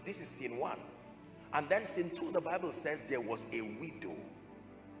 So this is sin 1. And then sin 2, the Bible says there was a widow.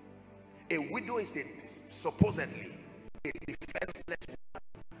 A widow is supposedly a defenseless woman.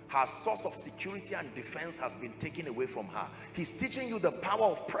 Her source of security and defense has been taken away from her. He's teaching you the power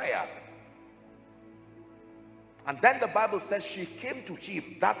of prayer. And then the Bible says she came to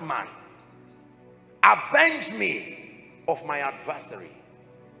him, that man, avenge me of my adversary.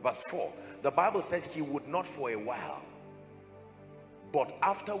 Verse 4. The Bible says he would not for a while. but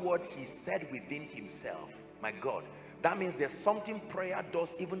afterwards he said within himself, my God, that means there's something prayer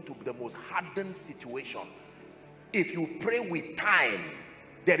does even to the most hardened situation. If you pray with time,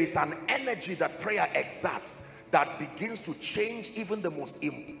 there is an energy that prayer exerts that begins to change even the most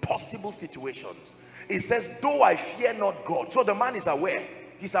impossible situations. It says, though I fear not God. So the man is aware.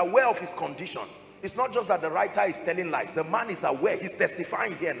 He's aware of his condition. It's not just that the writer is telling lies. The man is aware. He's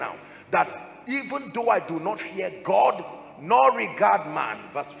testifying here now that even though I do not fear God nor regard man,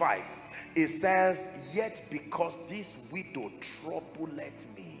 verse 5, it says, yet because this widow troubleth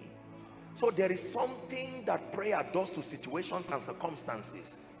me. So there is something that prayer does to situations and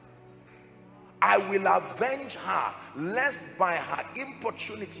circumstances. I will avenge her, lest by her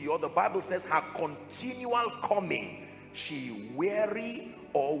importunity, or the Bible says her continual coming, she weary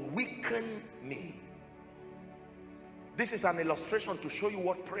or weaken me. This is an illustration to show you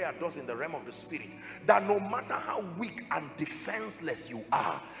what prayer does in the realm of the spirit. That no matter how weak and defenseless you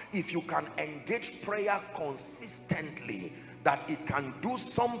are, if you can engage prayer consistently, that it can do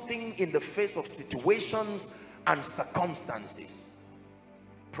something in the face of situations and circumstances.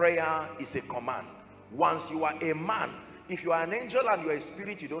 Prayer is a command. Once you are a man, if you are an angel and you are a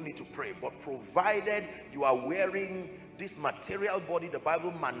spirit, you don't need to pray. But provided you are wearing this material body, the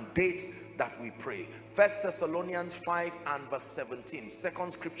Bible mandates that we pray. 1 Thessalonians 5 and verse 17.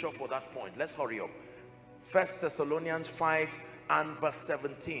 Second scripture for that point. Let's hurry up. 1 Thessalonians 5 and verse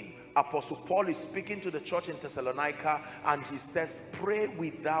 17. Apostle Paul is speaking to the church in Thessalonica, and he says, pray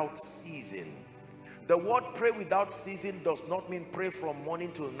without ceasing. The word pray without ceasing does not mean pray from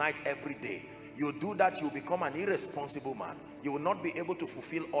morning till night every day. You do that, you become an irresponsible man. You will not be able to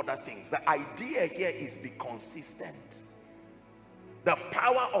fulfill other things. The idea here is be consistent. The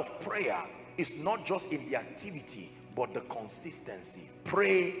power of prayer is not just in the activity, but the consistency.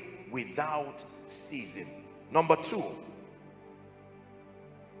 Pray without ceasing. Number 2,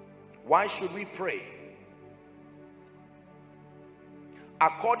 why should we pray?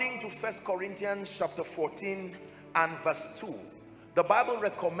 According to 1 Corinthians chapter 14 and verse 2, the Bible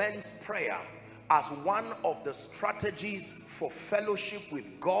recommends prayer as one of the strategies for fellowship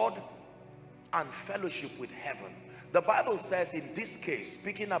with God and fellowship with heaven. The Bible says in this case,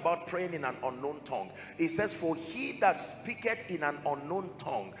 speaking about praying in an unknown tongue, it says, for he that speaketh in an unknown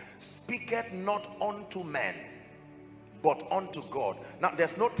tongue speaketh not unto men, but unto God. Now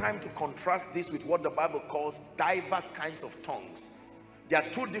there's no time to contrast this with what the Bible calls diverse kinds of tongues. There are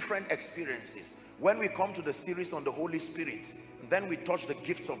two different experiences. When we come to the series on the Holy Spirit, then we touch the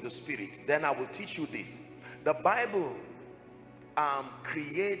gifts of the Spirit, then I will teach you this. The Bible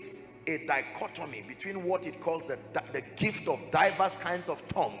creates a dichotomy between what it calls the gift of diverse kinds of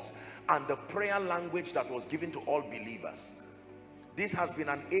tongues and the prayer language that was given to all believers. This has been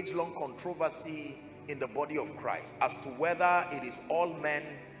an age-long controversy in the body of Christ as to whether it is all men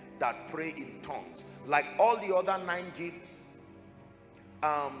that pray in tongues. Like all the other 9 gifts,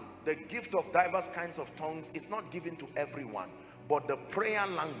 the gift of diverse kinds of tongues is not given to everyone, but the prayer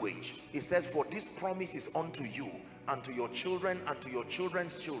language, it says, for this promise is unto you and to your children and to your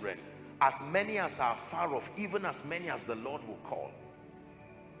children's children, as many as are far off, even as many as the Lord will call.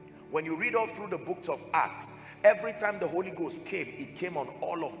 When you read all through the books of Acts, every time the Holy Ghost came, it came on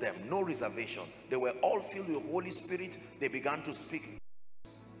all of them, no reservation. They were all filled with the Holy Spirit. They began to speak.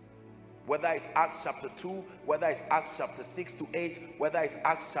 Whether it's Acts chapter 2, whether it's Acts chapter 6 to 8, whether it's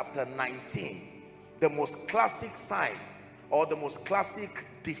Acts chapter 19, the most classic sign or the most classic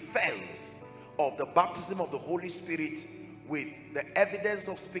defense of the baptism of the Holy Spirit with the evidence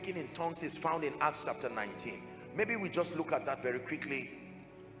of speaking in tongues is found in Acts chapter 19. Maybe we just look at that very quickly,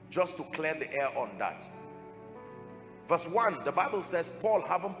 just to clear the air on that. Verse 1, the Bible says, Paul,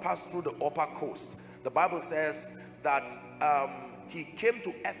 having passed through the upper coast, the Bible says that he came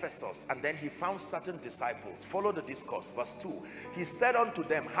to Ephesus, and then he found certain disciples. Follow the discourse. Verse 2, he said unto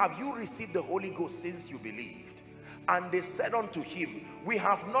them, have you received the Holy Ghost since you believed? And they said unto him, we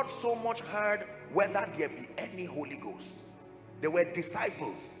have not so much heard whether there be any Holy Ghost. They were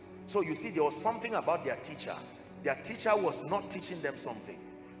disciples. So you see, there was something about their teacher. Their teacher was not teaching them something.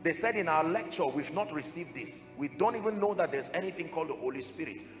 They said, in our lecture, we've not received this. We don't even know that there's anything called the Holy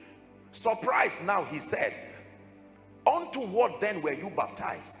Spirit. Surprised now, he said, unto what then were you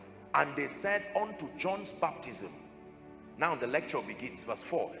baptized? And they said, unto John's baptism. Now the lecture begins. Verse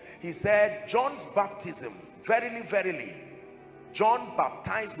 4, he said, John's baptism, verily, verily, John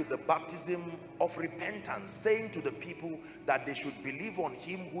baptized with the baptism of repentance, saying to the people that they should believe on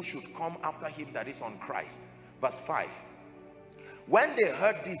him who should come after him, that is on Christ. Verse 5, when they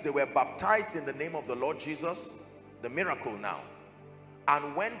heard this, they were baptized in the name of the Lord Jesus. The miracle now.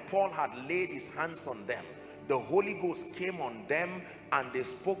 And when Paul had laid his hands on them, the Holy Ghost came on them and they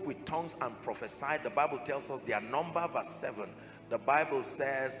spoke with tongues and prophesied. The Bible tells us their number, verse 7. The Bible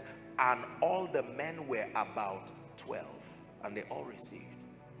says, and all the men were about 12, and they all received.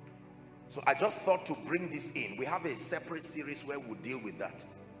 So I just thought to bring this in. We have a separate series where we'll deal with that.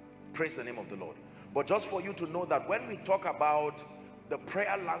 Praise the name of the Lord. But just for you to know that when we talk about the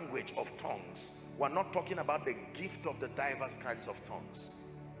prayer language of tongues, we're not talking about the gift of the diverse kinds of tongues.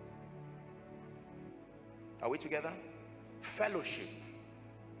 Are we together? Fellowship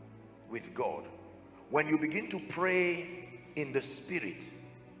with God. When you begin to pray in the Spirit,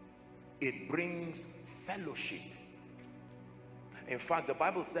 it brings fellowship. In fact, the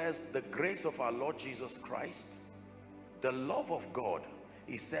Bible says the grace of our Lord Jesus Christ, the love of God,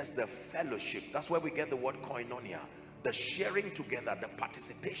 it says the fellowship. That's where we get the word koinonia, the sharing together, the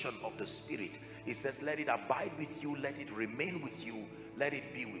participation of the Spirit. It says, let it abide with you, let it remain with you, let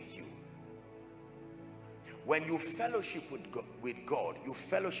it be with you. When you fellowship with God, you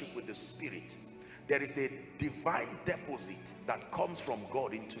fellowship with the Spirit, there is a divine deposit that comes from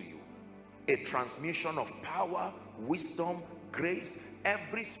God into you. A transmission of power, wisdom, grace,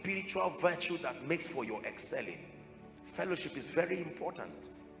 every spiritual virtue that makes for your excelling. Fellowship is very important.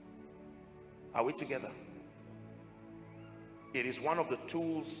 Are we together? It is one of the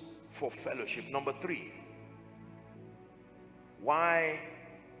tools for fellowship. Number 3, why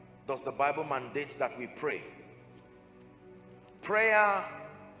does the Bible mandate that we pray? Prayer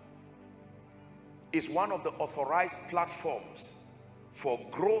is one of the authorized platforms for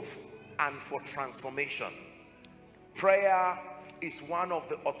growth and for transformation. Prayer is one of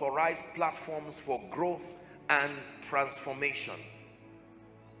the authorized platforms for growth and transformation.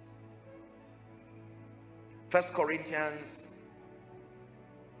 1 Corinthians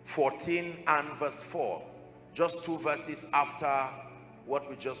 14 and verse 4, just 2 verses after where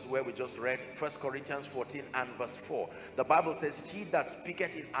we just read. 1 Corinthians 14 and verse 4, the Bible says, he that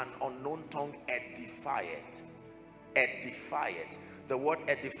speaketh in an unknown tongue edifieth. Edifieth. The word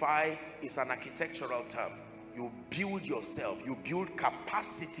edify is an architectural term. You build yourself, you build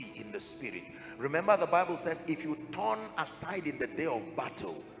capacity in the Spirit. Remember, the Bible says if you turn aside in the day of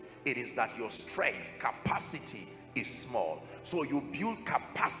battle, it is that your strength, capacity is small. So you build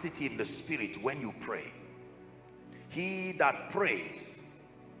capacity in the Spirit when you pray. He that prays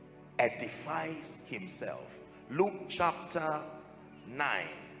edifies himself. Luke chapter 9.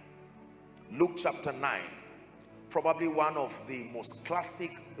 Luke chapter 9. Probably one of the most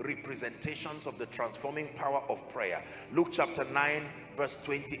classic representations of the transforming power of prayer. Luke chapter 9 verse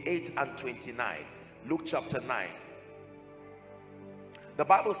 28 and 29. Luke chapter 9. The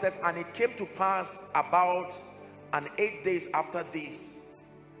Bible says, and it came to pass about 8 days after these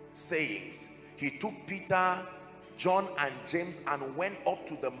sayings, he took Peter, John and James and went up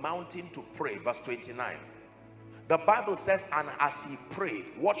to the mountain to pray. Verse 29. The Bible says, and as he prayed,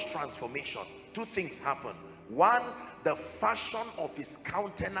 watch transformation. 2 things happened. One, the fashion of his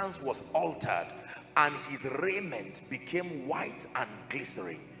countenance was altered and his raiment became white and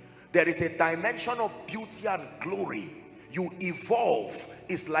glistening. There is a dimension of beauty and glory. You evolve.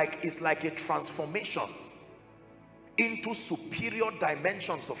 It's like a transformation into superior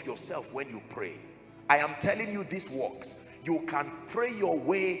dimensions of yourself when you pray. I am telling you, this works. You can pray your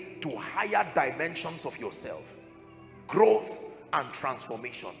way to higher dimensions of yourself. Growth and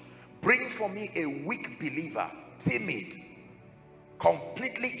transformation. Bring for me a weak believer, timid,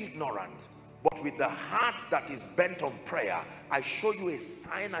 completely ignorant, but with the heart that is bent on prayer. I show you a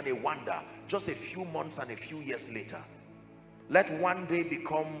sign and a wonder just a few months and a few years later. Let one day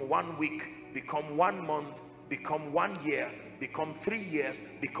become 1 week, become 1 month, become 1 year, become 3 years,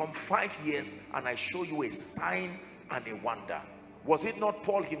 become 5 years, and I show you a sign and a wonder. Was it not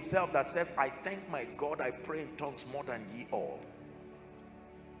Paul himself that says, I thank my God, I pray in tongues more than ye all?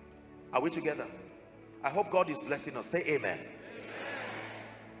 Are we together? I hope God is blessing us. Say amen. Amen.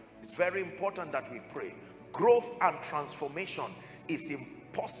 It's very important that we pray. Growth and transformation is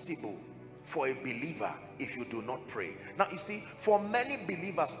impossible for a believer if you do not pray. Now you see, for many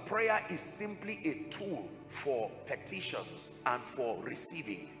believers, prayer is simply a tool for petitions and for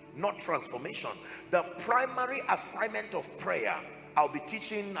receiving, not transformation. The primary assignment of prayer, I'll be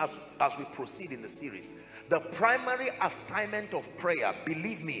teaching as we proceed in the series. The primary assignment of prayer,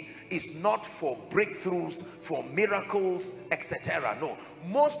 believe me, is not for breakthroughs, for miracles, etc. No,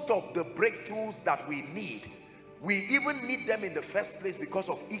 most of the breakthroughs that we need, we even need them in the first place because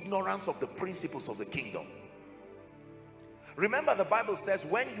of ignorance of the principles of the kingdom. Remember, the Bible says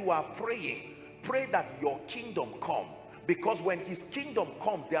when you are praying, pray that your kingdom come, Because when his kingdom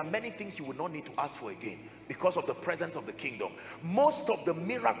comes, there are many things you will not need to ask for again because of the presence of the kingdom. Most of the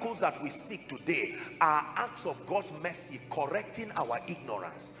miracles that we seek today are acts of God's mercy correcting our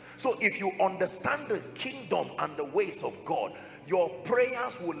ignorance. So if you understand the kingdom and the ways of God, your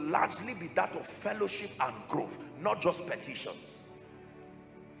prayers will largely be that of fellowship and growth, not just petitions.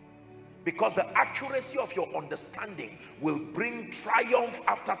 Because the accuracy of your understanding will bring triumph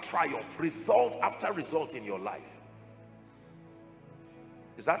after triumph, result after result in your life.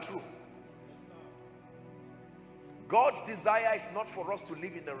 Is that true? God's desire is not for us to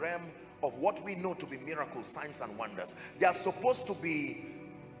live in the realm of what we know to be miracles, signs and wonders. They are supposed to be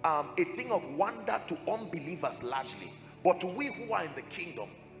a thing of wonder to unbelievers largely. But to we who are in the kingdom,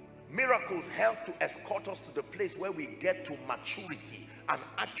 miracles help to escort us to the place where we get to maturity and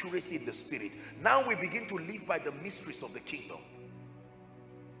accuracy in the spirit. Now we begin to live by the mysteries of the kingdom.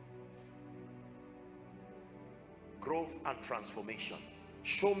 Growth and transformation.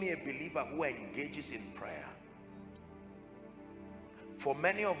 Show me a believer who engages in prayer. For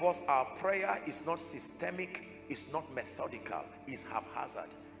many of us, our prayer is not systemic, it's not methodical, it's haphazard.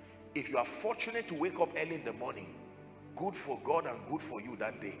 If you are fortunate to wake up early in the morning, good for God and good for you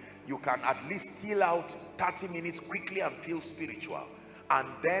that day. You can at least steal out 30 minutes quickly and feel spiritual, and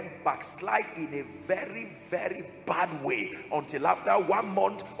then backslide in a very, very bad way until after 1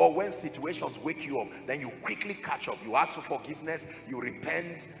 month, or when situations wake you up, then you quickly catch up. You ask for forgiveness, you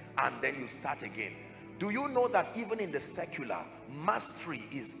repent, and then you start again. Do you know that even in the secular, mastery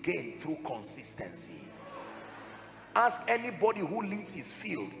is gained through consistency? Ask anybody who leads his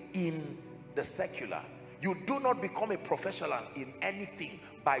field in the secular. You do not become a professional in anything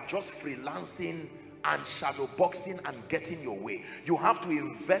by just freelancing and shadow boxing and getting your way. You have to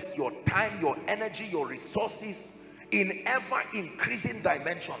invest your time, your energy, your resources in ever increasing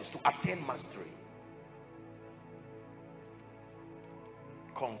dimensions to attain mastery.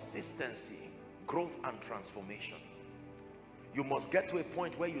 Consistency, growth and transformation. You must get to a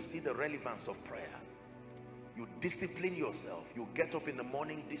point where you see the relevance of prayer. You discipline yourself. You get up in the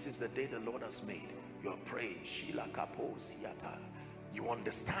morning. This is the day the Lord has made. You're praying. You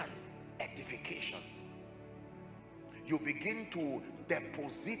understand edification. You begin to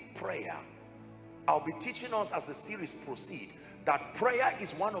deposit prayer. I'll be teaching us as the series proceeds that prayer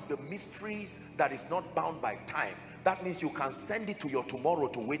is one of the mysteries that is not bound by time. That means you can send it to your tomorrow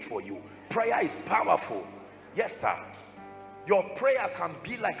to wait for you. Prayer is powerful. Yes, sir. Your prayer can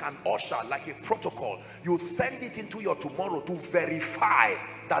be like an usher, like a protocol. You send it into your tomorrow to verify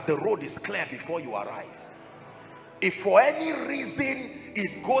that the road is clear before you arrive. If for any reason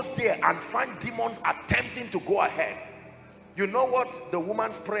it goes there and find demons attempting to go ahead, you know what the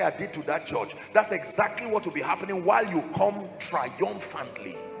woman's prayer did to that church? That's exactly what will be happening while you come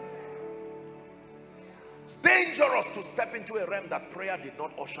triumphantly. It's dangerous to step into a realm that prayer did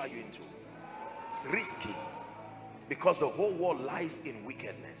not usher you into. It's risky because the whole world lies in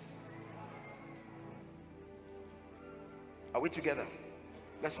wickedness. Are we together?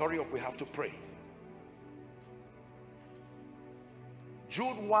 Let's hurry up. We have to pray.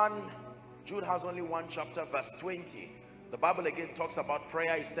 Jude 1, Jude has only one chapter, verse 20. The Bible again talks about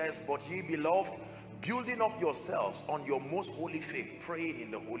prayer. It says, "But ye beloved, building up yourselves on your most holy faith, praying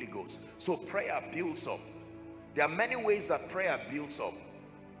in the Holy Ghost." So prayer builds up. There are many ways that prayer builds up.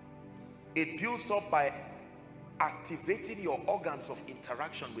 It builds up by activating your organs of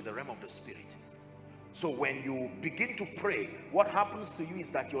interaction with the realm of the spirit. So when you begin to pray, what happens to you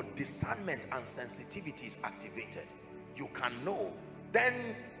is that your discernment and sensitivity is activated. You can know.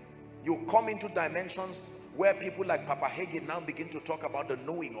 Then you come into dimensions where people like Papa Hagin now begin to talk about the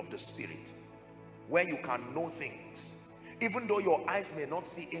knowing of the spirit, where you can know things even though your eyes may not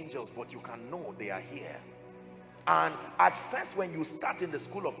see angels, but you can know they are here. And at first, when you start in the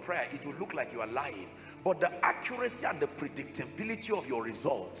school of prayer, it will look like you are lying, but the accuracy and the predictability of your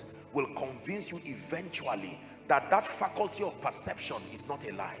results will convince you eventually that that faculty of perception is not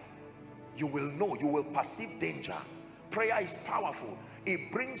a lie. You will know, you will perceive danger. Prayer is powerful.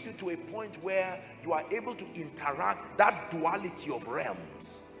 It brings you to a point where you are able to interact that duality of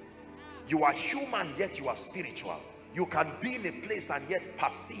realms. You are human, yet you are spiritual. You can be in a place and yet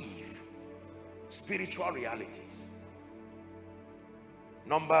perceive spiritual realities.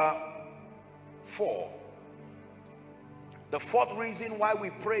 Number 4. The fourth reason why we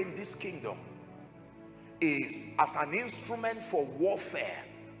pray in this kingdom is as an instrument for warfare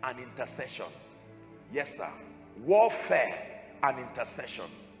and intercession. Yes, sir. Warfare and intercession.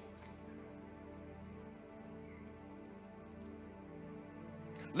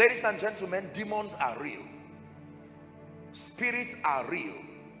 Ladies and gentlemen, demons are real. Spirits are real.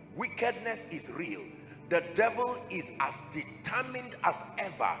 Wickedness is real. The devil is as determined as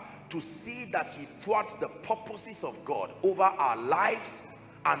ever to see that he thwarts the purposes of God over our lives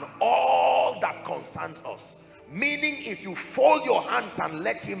and all that concerns us. Meaning, if you fold your hands and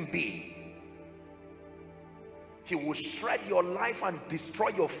let him be, he will shred your life and destroy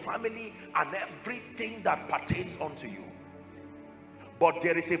your family and everything that pertains unto you. But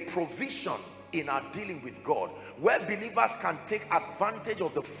there is a provision in our dealing with God where believers can take advantage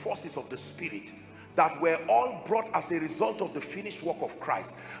of the forces of the Spirit that were all brought as a result of the finished work of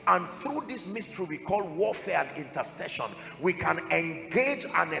Christ. And through this mystery we call warfare and intercession, we can engage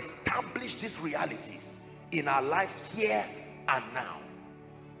and establish these realities in our lives here and now.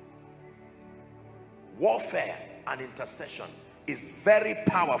 Warfare and intercession is very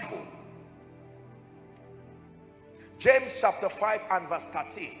powerful. James chapter 5 and verse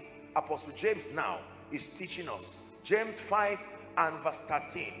 13. Apostle James now is teaching us. James 5 and verse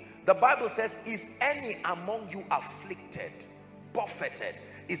 13. The Bible says, is any among you afflicted, buffeted?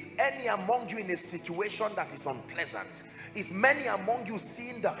 Is any among you in a situation that is unpleasant? Is many among you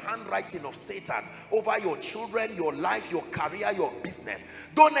seeing the handwriting of Satan over your children, your life, your career, your business?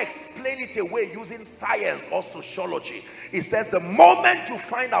 Don't explain it away using science or sociology. It says the moment you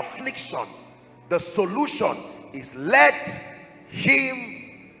find affliction, the solution is let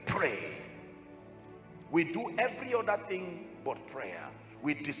him pray. We do every other thing but prayer.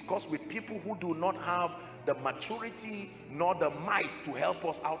 We discuss with people who do not have the maturity nor the might to help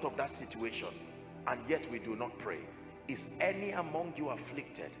us out of that situation, and yet we do not pray. Is any among you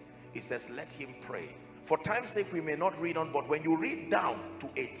afflicted? It says let him pray. For time's sake we may not read on, but when you read down to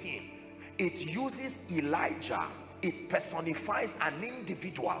 18, it uses Elijah. It personifies an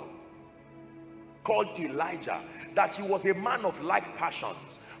individual called Elijah, that he was a man of like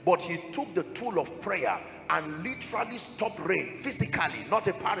passions, but he took the tool of prayer and literally stopped rain physically, not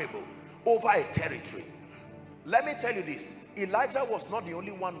a parable, over a territory. Let me tell you this, Elijah was not the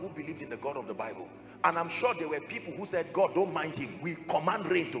only one who believed in the God of the Bible. And I'm sure there were people who said, God, don't mind him, we command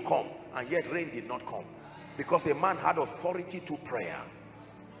rain to come. And yet rain did not come, because a man had authority to prayer.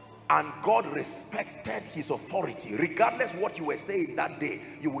 And God respected his authority. Regardless what you were saying that day,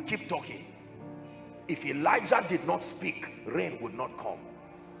 you will keep talking. If Elijah did not speak, rain would not come.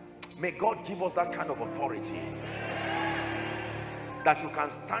 May God give us that kind of authority, that you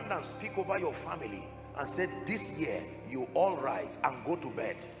can stand and speak over your family and say, this year you all rise and go to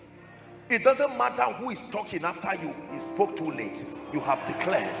bed. It doesn't matter who is talking after you. He spoke too late. You have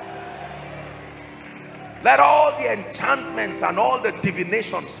declared. Let all the enchantments and all the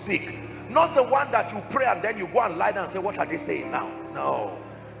divination speak. Not the one that you pray and then you go and lie down and say, what are they saying now? No.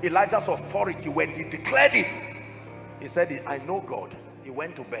 Elijah's authority, when he declared it, he said, I know God. He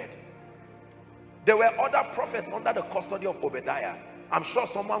went to bed. There were other prophets under the custody of Obadiah. I'm sure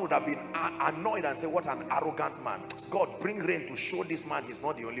someone would have been annoyed and say, what an arrogant man. God, bring rain to show this man he's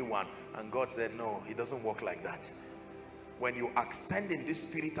not the only one. And God said, no, it doesn't work like that. When you ascend in this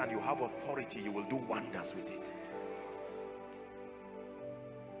spirit and you have authority, you will do wonders with it.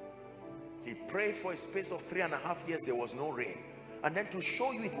 He prayed for a space of 3.5 years, there was no rain. And then to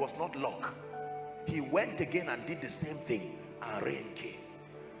show you it was not luck, he went again and did the same thing, and rain came.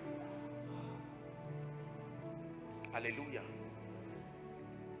 Hallelujah.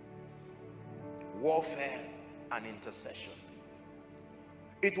 Warfare and intercession.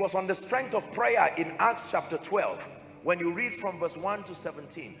 It was on the strength of prayer in Acts chapter 12. When you read from verse 1 to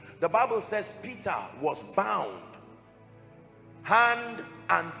 17, the Bible says Peter was bound, hand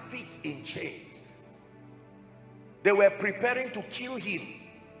and feet in chains. They were preparing to kill him,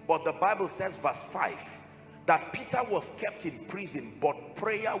 but the Bible says, verse 5, that Peter was kept in prison, but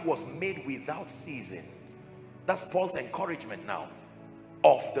prayer was made without ceasing. That's Paul's encouragement now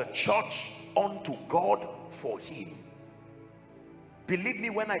of the church unto God for him. Believe me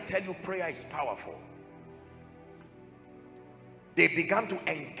when I tell you, prayer is powerful. They began to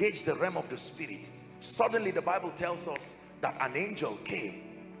engage the realm of the spirit. Suddenly the Bible tells us that an angel came.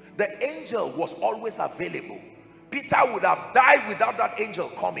 The angel was always available. Peter would have died without that angel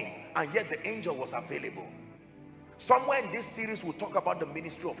coming, and yet the angel was available. Somewhere in this series we'll talk about the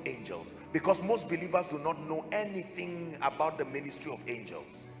ministry of angels, because most believers do not know anything about the ministry of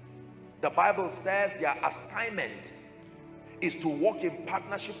angels. The Bible says their assignment is to walk in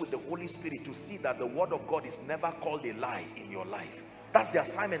partnership with the Holy Spirit to see that the word of God is never called a lie in your life. That's the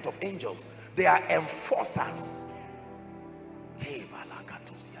assignment of angels. They are enforcers.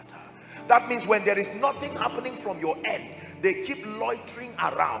 That means when there is nothing happening from your end, they keep loitering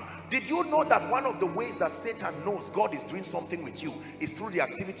around. Did you know that one of the ways that Satan knows God is doing something with you is through the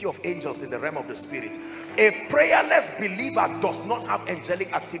activity of angels in the realm of the spirit? A prayerless believer does not have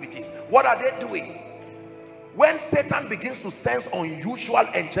angelic activities. What are they doing? When Satan begins to sense unusual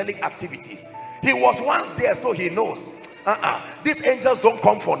angelic activities, he was once there, so he knows these angels don't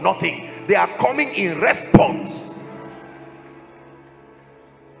come for nothing. They are coming in response.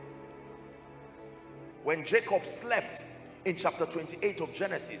 When Jacob slept in chapter 28 of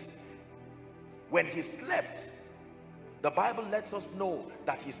Genesis, when he slept, the Bible lets us know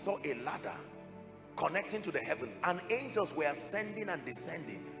that he saw a ladder connecting to the heavens, and angels were ascending and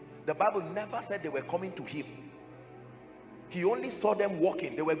descending. The Bible never said they were coming to him. He only saw them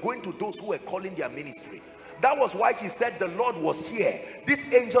walking. They were going to those who were calling their ministry. That was why he said the Lord was here.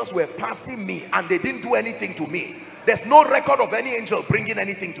 These angels were passing me and they didn't do anything to me. There's no record of any angel bringing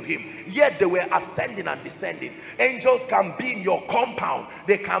anything to him, yet they were ascending and descending. Angels can be in your compound,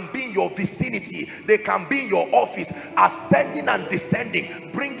 they can be in your vicinity, they can be in your office, ascending and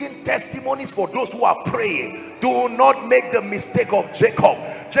descending, bringing testimonies for those who are praying. Do not make the mistake of Jacob.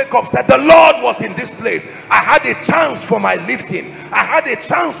 Jacob said, the Lord was in this place. I had a chance for my lifting, I had a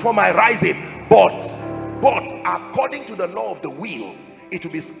chance for my rising, but according to the law of the will, it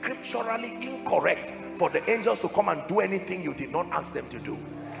will be scripturally incorrect for the angels to come and do anything you did not ask them to do.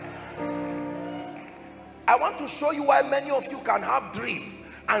 I want to show you why many of you can have dreams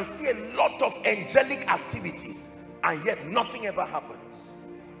and see a lot of angelic activities and yet nothing ever happens.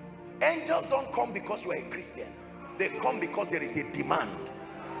 Angels don't come because you are a Christian. They come because there is a demand.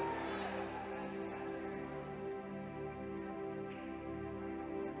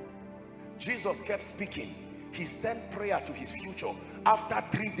 Jesus kept speaking. He sent prayer to his future. After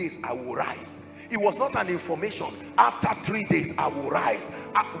 3 days I will rise. It was not an information. After 3 days I will rise.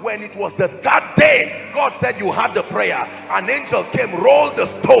 When it was the third day, God said, you had the prayer. An angel came, rolled the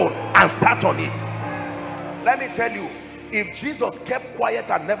stone and sat on it. Let me tell you, if Jesus kept quiet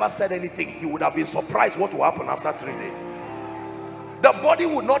and never said anything, he would have been surprised what will happen after 3 days. The body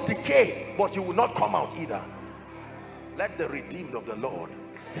would not decay, but you will not come out either. Let the redeemed of the Lord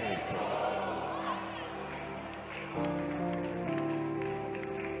say so.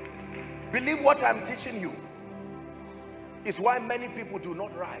 Believe what I'm teaching you is why many people do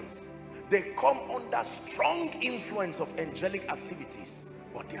not rise. They come under strong influence of angelic activities,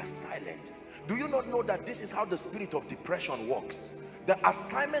 but they are silent. Do you not know that this is how the spirit of depression works? The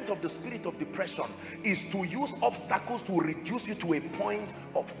assignment of the spirit of depression is to use obstacles to reduce you to a point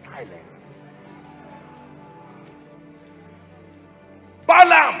of silence.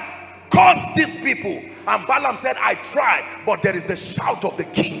 Balaam caused these people, and Balaam said, I tried, but there is the shout of the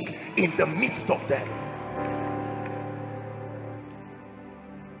king in the midst of them.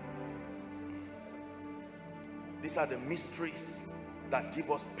 These are the mysteries that give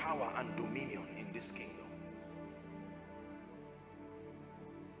us power and dominion in this kingdom.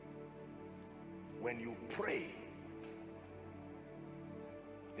 When you pray,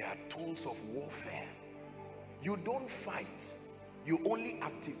 there are tools of warfare. You don't fight. You only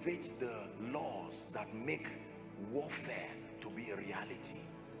activate the laws that make warfare to be a reality.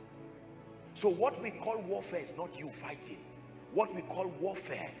 So what we call warfare is not you fighting. What we call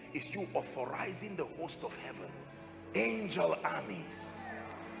warfare is you authorizing the host of heaven, angel armies.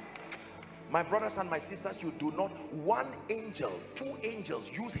 My brothers and my sisters, you do not, one angel, two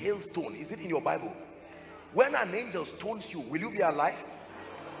angels use hailstone. Is it in your Bible? When an angel stones you, will you be alive?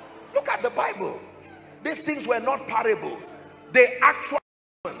 Look at the Bible. These things were not parables. They actually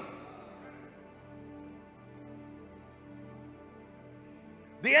happened.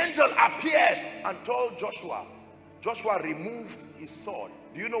 The angel appeared and told Joshua. Joshua removed his sword.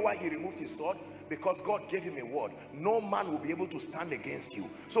 Do you know why he removed his sword? Because God gave him a word. No man will be able to stand against you.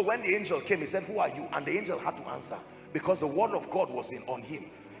 So when the angel came, he said, who are you? And the angel had to answer, because the word of God was on him.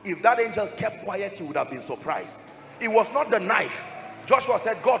 If that angel kept quiet, he would have been surprised. It was not the knife. Joshua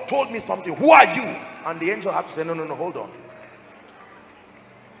said, God told me something. Who are you? And the angel had to say, no, hold on.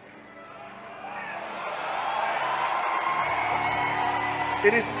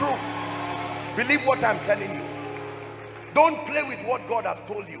 It is true. Believe what I'm telling you. Don't play with what God has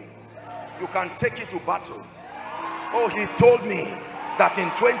told you. You can take it to battle. Oh, he told me that in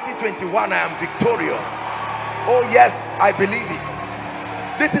 2021 I am victorious. Oh yes, I believe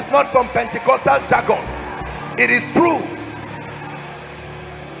it. This is not some Pentecostal jargon. It is true.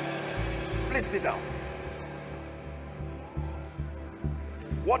 Please sit down.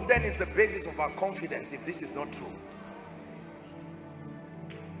 What then is the basis of our confidence if this is not true?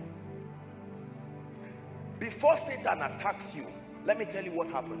 Before Satan attacks you, let me tell you what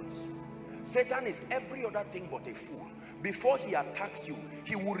happens. Satan is every other thing but a fool. Before he attacks you,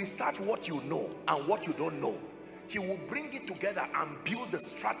 he will research what you know and what you don't know. He will bring it together and build the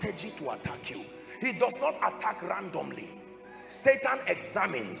strategy to attack you. He does not attack randomly. Satan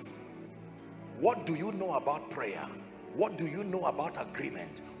examines. What do you know about prayer? What do you know about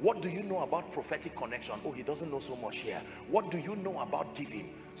agreement? What do you know about prophetic connection? Oh, he doesn't know so much here. What do you know about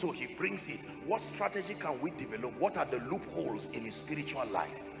giving? So he brings it. What strategy can we develop? What are the loopholes in his spiritual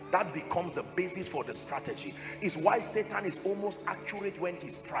life? That becomes the basis for the strategy. Is why Satan is almost accurate when he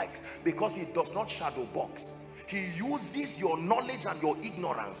strikes, because he does not shadow box. He uses your knowledge and your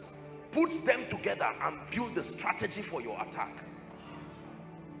ignorance, puts them together and build the strategy for your attack.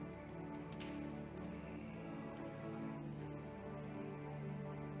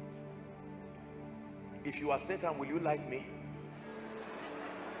 If you are Satan, will you like me?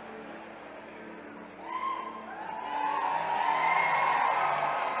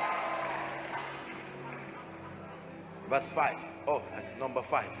 Verse 5. Oh, number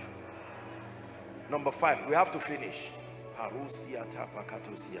 5. Number 5. We have to finish.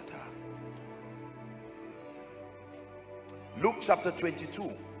 Luke chapter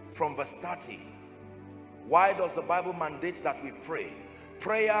 22 from verse 30. Why does the Bible mandate that we pray?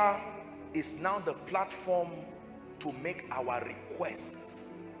 Prayer is now the platform to make our requests,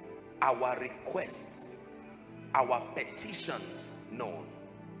 our petitions known.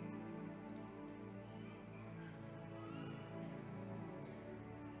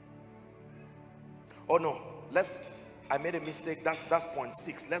 Oh no, I made a mistake. That's point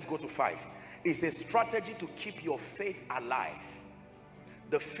 6. Let's go to 5. It's a strategy to keep your faith alive.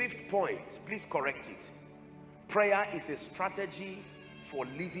 The 5th point, please correct it. Prayer is a strategy for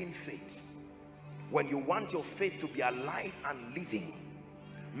living faith. When you want your faith to be alive and living.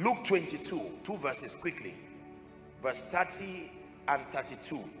 Luke 22, 2 verses quickly. Verse 30 and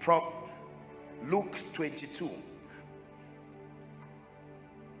 32. Luke 22.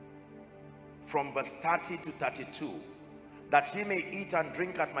 From verse 30 to 32. That he may eat and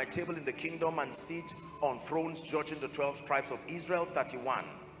drink at my table in the kingdom and sit on thrones judging the 12 tribes of Israel. 31.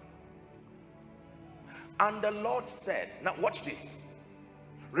 And the Lord said, now watch this.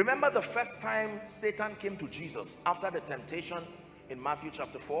 Remember the first time Satan came to Jesus after the temptation in Matthew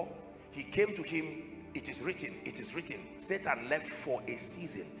chapter 4? He came to him, it is written, it is written. Satan left for a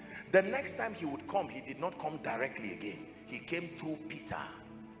season. The next time he would come, he did not come directly again. He came through Peter.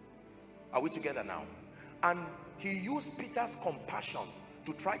 Are we together now? And he used Peter's compassion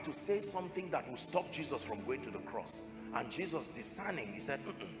to try to say something that will stop Jesus from going to the cross. And Jesus, discerning, he said,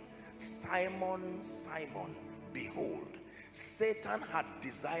 Simon, Simon, behold, Satan had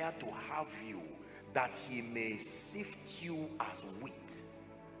desired to have you that he may sift you as wheat.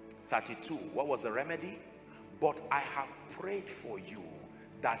 32. What was the remedy? But I have prayed for you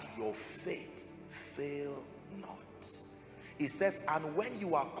that your faith fail not. It says, and when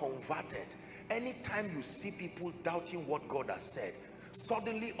you are converted, anytime you see people doubting what God has said,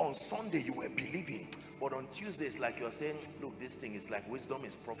 suddenly on Sunday you were believing, but on Tuesday it's like you're saying, look, this thing is like wisdom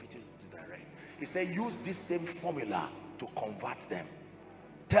is profited to direct. He said, use this same formula to convert them.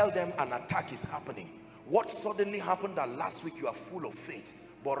 Tell them an attack is happening. What suddenly happened that last week you are full of faith,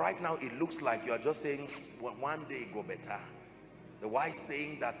 but right now it looks like you are just saying, well, one day it go better. The wise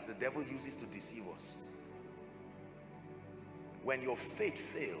saying that the devil uses to deceive us. When your faith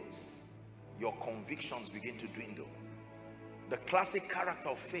fails, your convictions begin to dwindle. The classic character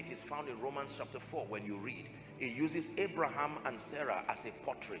of faith is found in Romans chapter 4. When you read, it uses Abraham and Sarah as a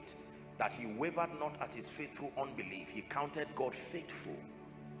portrait, that he wavered not at his faith through unbelief. He counted God faithful.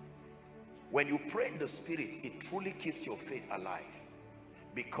 When you pray in the spirit, it truly keeps your faith alive.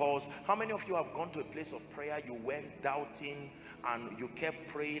 Because how many of you have gone to a place of prayer, you went doubting and you kept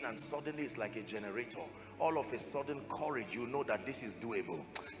praying, and suddenly it's like a generator. All of a sudden, courage, you know that this is doable.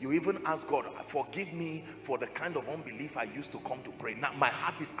 You even ask God, forgive me for the kind of unbelief I used to come to pray. Now my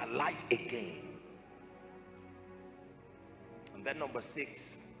heart is alive again. And then number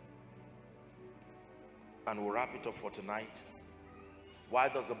 6, and we'll wrap it up for tonight. Why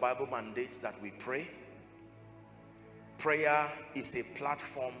does the Bible mandate that we pray? Prayer is a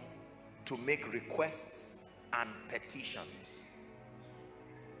platform to make requests and petitions.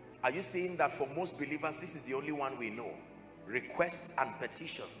 Are you seeing that for most believers, this is the only one we know? Requests and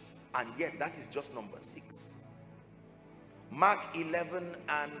petitions. And yet that is just number 6. Mark 11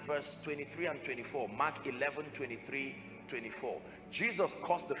 and verse 23 and 24. Mark 11, 23, 24. Jesus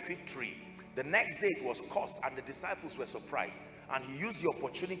cursed the fig tree. The next day it was cursed, and the disciples were surprised. And he used the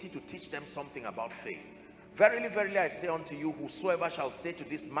opportunity to teach them something about faith. Verily, verily, I say unto you, whosoever shall say to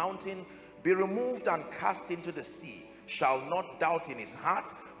this mountain, be removed and cast into the sea, shall not doubt in his heart,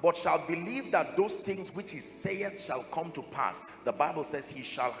 but shall believe that those things which he saith shall come to pass. The Bible says he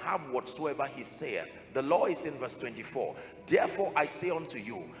shall have whatsoever he saith. The law is in verse 24. Therefore I say unto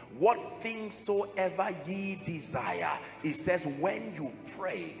you, what things soever ye desire, it says, when you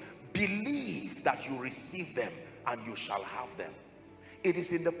pray, Believe that you receive them and you shall have them. It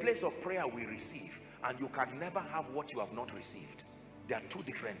is in the place of prayer we receive, and you can never have what you have not received. They are two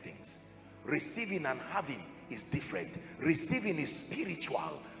different things. Receiving and having is different. Receiving is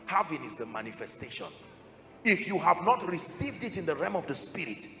spiritual, having is the manifestation. If you have not received it in the realm of the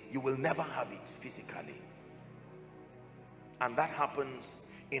spirit, you will never have it physically. And that happens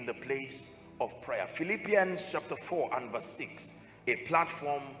in the place of prayer. Philippians chapter 4 and verse 6, a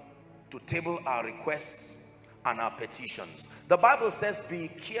platform to table our requests and our petitions. The Bible says be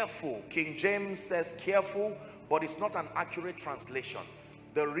careful. King James says careful, but it's not an accurate translation.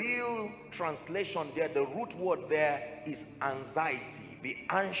 The real translation there, the root word there is anxiety. Be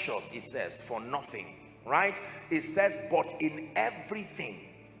anxious, it says, for nothing, right? It says, but in everything.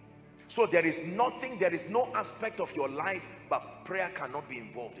 So there is nothing, there is no aspect of your life but prayer cannot be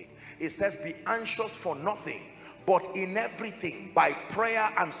involved in. It says be anxious for nothing, but in everything by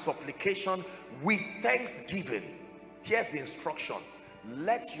prayer and supplication with thanksgiving. Here's the instruction: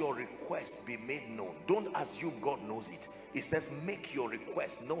 let your request be made known. Don't assume God knows it. It says make your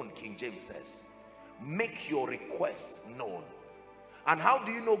request known. King James says make your request known. And how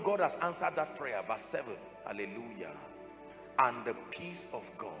do you know God has answered that prayer? Verse 7, hallelujah. And the peace of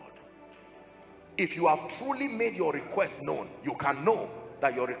God. If you have truly made your request known, you can know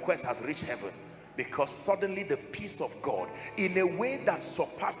that your request has reached heaven, because suddenly the peace of God, in a way that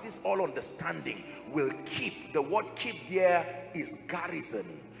surpasses all understanding, will keep. The word keep there is garrison.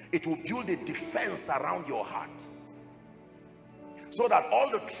 It will build a defense around your heart, so that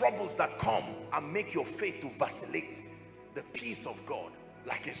all the troubles that come and make your faith to vacillate, the peace of God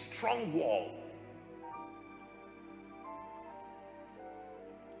like a strong wall.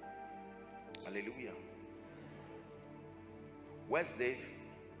 Hallelujah. Where's Dave?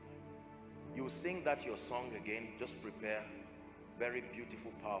 You sing that your song again. Just prepare. Very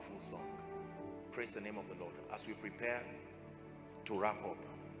beautiful, powerful song. Praise the name of the Lord as we prepare to wrap up.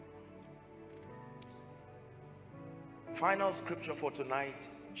 Final scripture for tonight,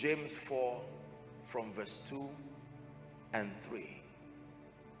 James 4 from verse 2 and 3.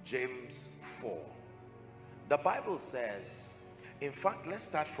 James 4. The Bible says, in fact, let's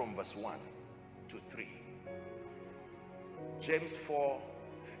start from verse 1 to 3. James 4,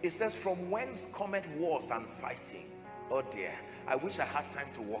 it says, from whence cometh wars and fighting? Oh dear, I wish I had time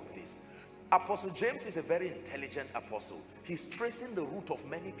to walk this. Apostle James is a very intelligent apostle. He's tracing the root of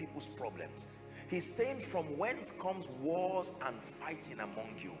many people's problems. He's saying, from whence comes wars and fighting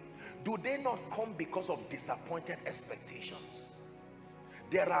among you? Do they not come because of disappointed expectations?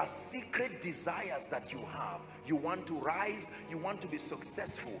 There are secret desires that you have. You want to rise, you want to be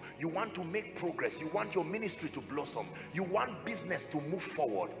successful, you want to make progress, you want your ministry to blossom, you want business to move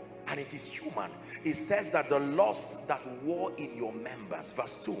forward, and it is human. It says that the lust that war in your members,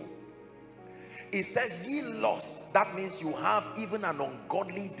 verse 2. It says ye lust, that means you have even an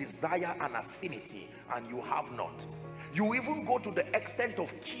ungodly desire and affinity, and you have not. You even go to the extent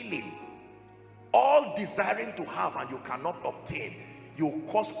of killing, all desiring to have and you cannot obtain. You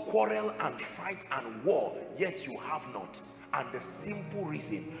cause quarrel and fight and war, yet you have not. And the simple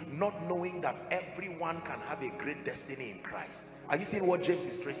reason, not knowing that everyone can have a great destiny in Christ. Are you seeing what James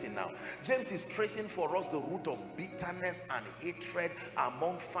is tracing now? James is tracing for us the root of bitterness and hatred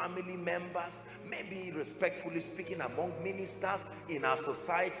among family members, maybe respectfully speaking among ministers in our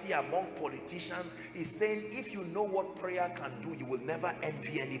society, among politicians. He's saying if you know what prayer can do, you will never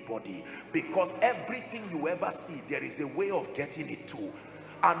envy anybody, because everything you ever see, there is a way of getting it too.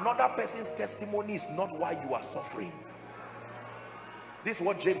 Another person's testimony is not why you are suffering. This is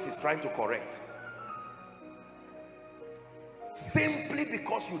what James is trying to correct. Simply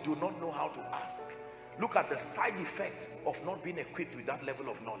because you do not know how to ask. Look at the side effect of not being equipped with that level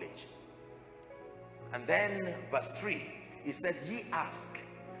of knowledge. And then verse 3, it says ye ask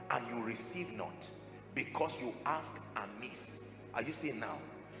and you receive not, because you ask and miss. Are you seeing now?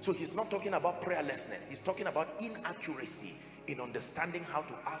 So he's not talking about prayerlessness. He's talking about inaccuracy in understanding how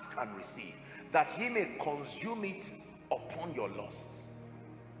to ask and receive, that ye may consume it upon your lusts.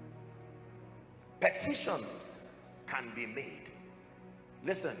 Petitions can be made.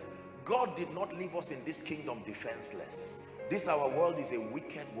 Listen, God did not leave us in this kingdom defenseless. This our world is a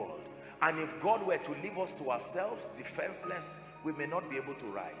wicked world, and if God were to leave us to ourselves defenseless, we may not be able to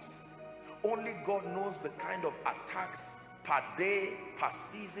rise. Only God knows the kind of attacks per day, per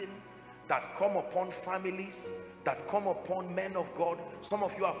season, that come upon families, that come upon men of God. Some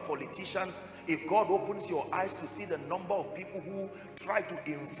of you are politicians. If God opens your eyes to see the number of people who try to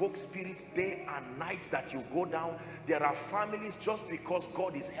invoke spirits day and night, that you go down, there are families, just because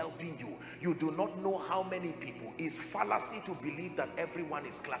God is helping you, you do not know how many people. It's fallacy to believe that everyone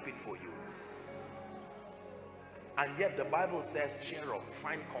is clapping for you. And yet the Bible says, cheer up,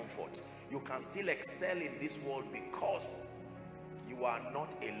 find comfort. You can still excel in this world because you are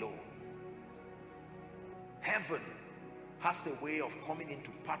not alone. Heaven has a way of coming into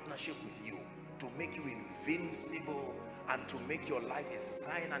partnership with you to make you invincible and to make your life a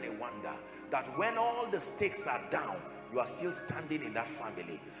sign and a wonder, that when all the stakes are down, you are still standing in that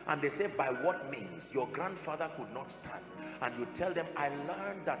family. And they say, by what means? Your grandfather could not stand. And you tell them, I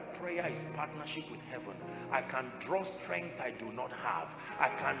learned that prayer is partnership with heaven. I can draw strength I do not have. I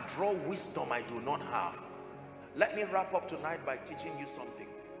can draw wisdom I do not have. Let me wrap up tonight by teaching you something.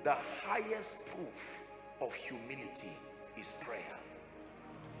 The highest proof of humility is prayer.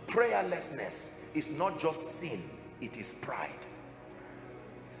 Prayerlessness is not just sin, it is pride.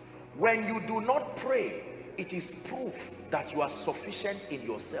 When you do not pray, it is proof that you are sufficient in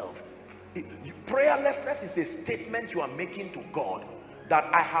yourself. Prayerlessness is a statement you are making to God,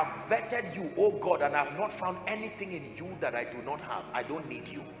 that I have vetted you, oh God, and I have not found anything in you that I do not have. I don't need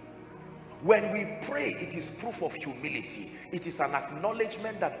you. When we pray, it is proof of humility. It is an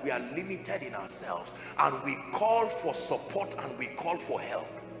acknowledgement that we are limited in ourselves, and we call for support and we call for help.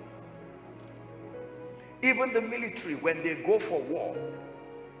 Even the military, when they go for war,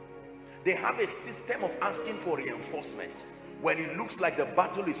 they have a system of asking for reinforcement. When it looks like the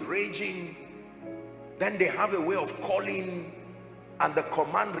battle is raging, then they have a way of calling, and the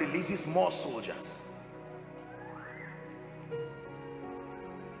command releases more soldiers.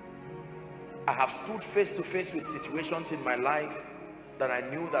 I have stood face to face with situations in my life that I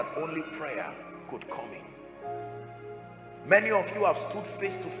knew that only prayer could come in. Many of you have stood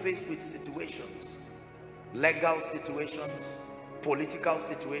face to face with situations, legal situations, political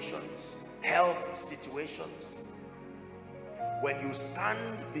situations, health situations. When you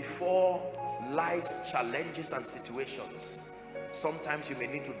stand before life's challenges and situations, sometimes you may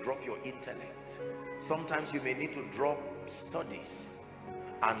need to drop your intellect. Sometimes you may need to drop studies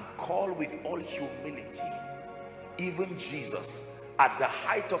and call with all humility. Even Jesus, at the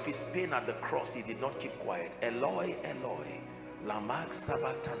height of his pain at the cross, he did not keep quiet. Eloi, Eloi, lama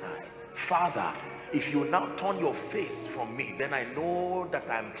sabachthani. Father, if you now turn your face from me, then I know that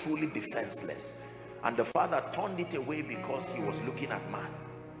I am truly defenseless. And the Father turned it away because he was looking at man.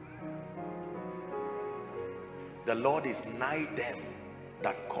 The Lord is nigh them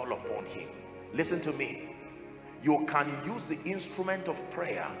that call upon him. Listen to me. You can use the instrument of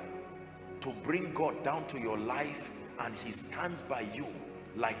prayer to bring God down to your life, and he stands by you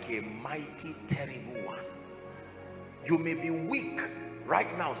like a mighty, terrible one. You may be weak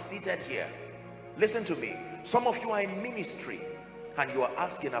right now, seated here. Listen to me. Some of you are in ministry and you are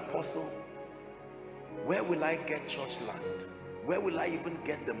asking, Apostle, where will I get church land? Where will I even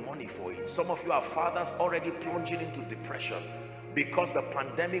get the money for it? Some of you are fathers already plunging into depression because the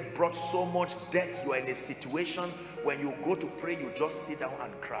pandemic brought so much debt. You are in a situation when you go to pray, you just sit down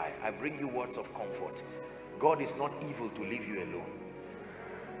and cry. I bring you words of comfort. God is not evil to leave you alone.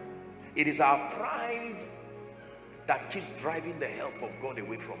 It is our pride that keeps driving the help of God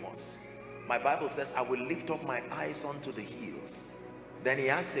away from us. My Bible says, I will lift up my eyes unto the hills. Then he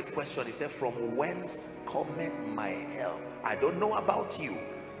asks a question. He said, from whence cometh my help? I don't know about you,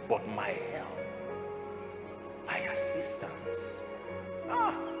 but my help, my assistance.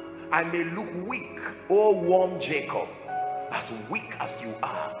 I may look weak, oh warm Jacob, as weak as you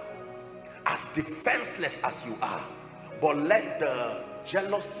are, as defenseless as you are, but let the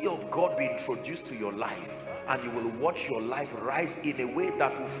jealousy of God be introduced to your life, and you will watch your life rise in a way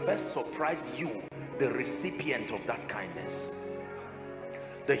that will first surprise you, the recipient of that kindness.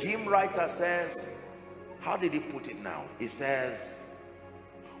 The hymn writer says, how did he put it now? He says,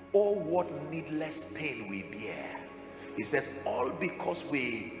 oh, what needless pain we bear. He says, all because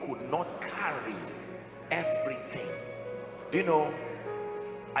we could not carry everything. Do you know,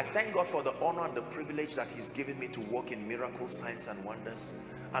 I thank God for the honor and the privilege that he's given me to work in miracles, signs and wonders.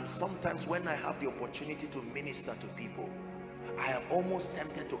 And sometimes when I have the opportunity to minister to people, I am almost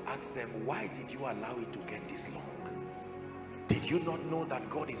tempted to ask them, why did you allow it to get this long? Did you not know that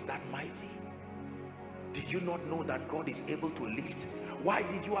God is that mighty? Did you not know that God is able to lift? Why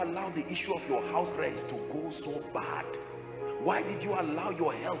did you allow the issue of your house rent to go so bad? Why did you allow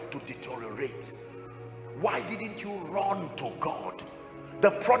your health to deteriorate? Why didn't you run to God?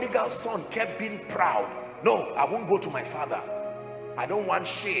 The prodigal son kept being proud. No, I won't go to my father. I don't want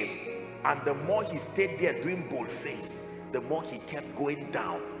shame. And the more he stayed there doing boldface, the more he kept going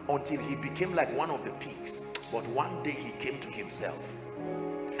down until he became like one of the pigs. But one day he came to himself.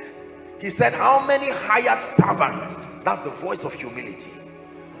 He said, how many hired servants? That's the voice of humility.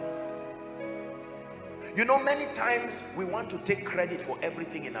 You know, many times we want to take credit for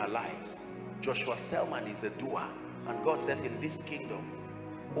everything in our lives. Joshua Selman is a doer, and God says in this kingdom,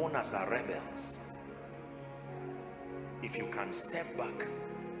 owners are rebels. If you can step back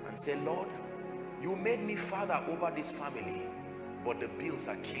and say, Lord, you made me father over this family, but the bills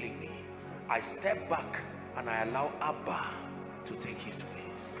are killing me. I step back and I allow Abba to take his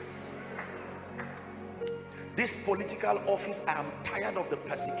place. This political office, I am tired of the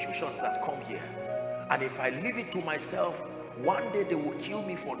persecutions that come here. And if I leave it to myself, one day they will kill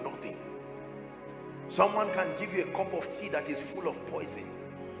me for nothing. Someone can give you a cup of tea that is full of poison.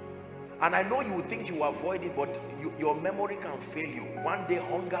 And I know you would think you avoid it, but your memory can fail you. One day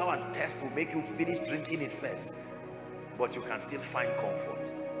hunger and thirst will make you finish drinking it first. But you can still find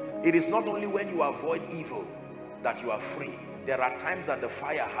comfort. It is not only when you avoid evil that you are free. There are times that the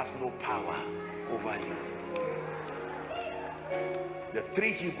fire has no power over you. The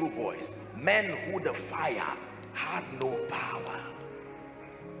 3 Hebrew boys, men who the fire had no power.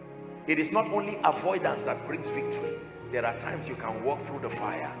 It is not only avoidance that brings victory. There are times you can walk through the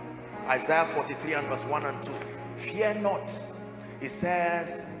fire. Isaiah 43 and verse 1 and 2. Fear not. It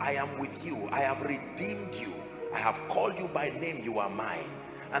says, I am with you. I have redeemed you. I have called you by name. You are mine.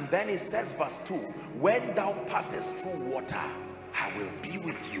 And then it says verse 2. When thou passest through water, I will be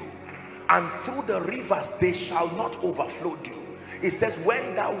with you. And through the rivers, they shall not overflow you. It says,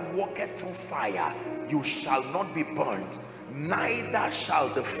 when thou walkest through fire, you shall not be burnt, neither shall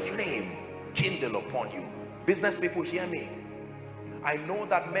the flame kindle upon you. Business people, hear me. I know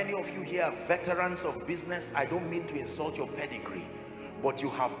that many of you here are veterans of business. I don't mean to insult your pedigree, but you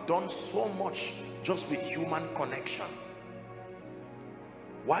have done so much just with human connection.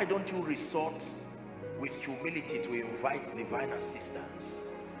 Why don't you resort with humility to invite divine assistance?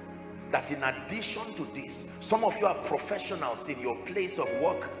 That in addition to this, some of you are professionals in your place of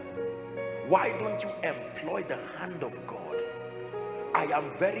work. Why don't you employ the hand of God? I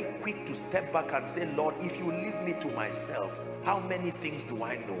am very quick to step back and say, Lord, if you leave me to myself, how many things do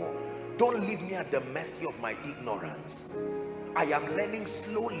I know? Don't leave me at the mercy of my ignorance. I am learning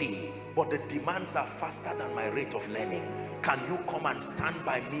slowly, but the demands are faster than my rate of learning. Can you come and stand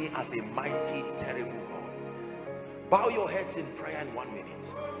by me as a mighty, terrible God? Bow your heads in prayer in 1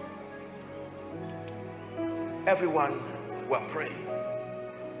 minute. Everyone, we're praying.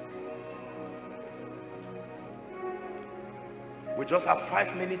 We just have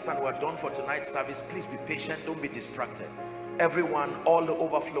 5 minutes and we're done for tonight's service. Please be patient, don't be distracted. Everyone, all the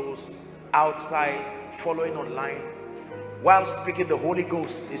overflows outside, following online, while speaking, the Holy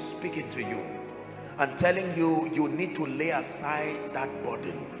Ghost is speaking to you and telling you, you need to lay aside that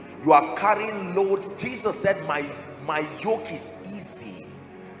burden. You are carrying loads. Jesus said, my yoke is easy.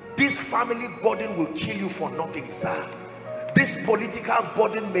 This family burden will kill you for nothing, sir. This political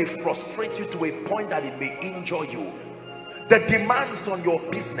burden may frustrate you to a point that it may injure you. The demands on your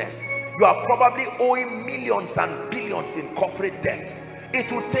business, you are probably owing millions and billions in corporate debt. It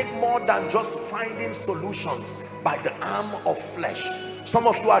will take more than just finding solutions by the arm of flesh. Some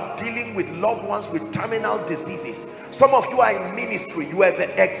of you are dealing with loved ones with terminal diseases. Some of you are in ministry. You have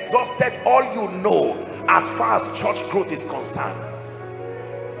exhausted all you know as far as church growth is concerned.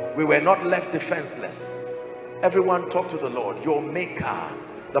 We were not left defenseless. Everyone talk to the Lord, your maker.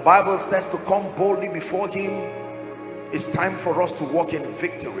 The Bible says to come boldly before him. It's time for us to walk in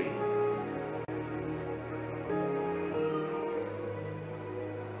victory.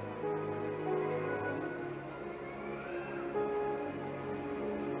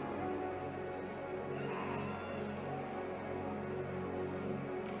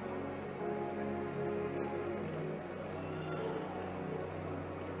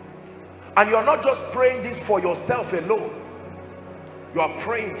 And you're not just praying this for yourself alone. You are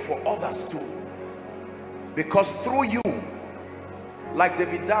praying for others too. Because through you, like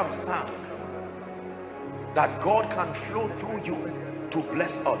David Dam sang, that God can flow through you to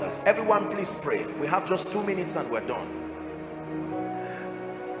bless others. Everyone please pray. We have just 2 minutes and we're done.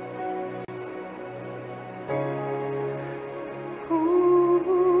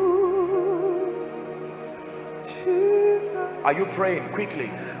 Are you praying quickly?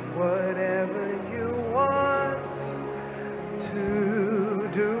 Whatever you want to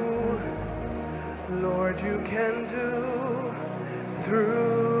do, Lord, you can do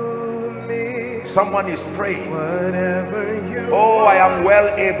through me. Someone is praying. Whatever you Oh, I am well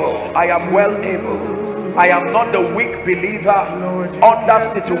able. I am well able. I am not the weak believer under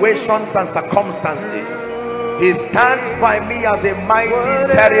situations and circumstances. He stands by me as a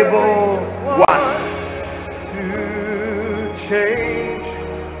mighty, terrible one.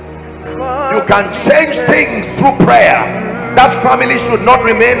 You can change things through prayer. That family should not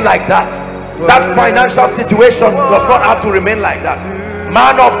remain like that. That financial situation does not have to remain like that.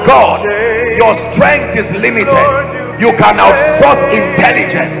 Man of God, your strength is limited. You can outsource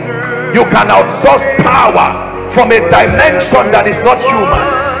intelligence. You can outsource power from a dimension that is not human.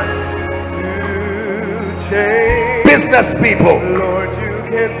 Business people, Lord, you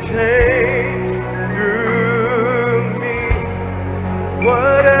can change through me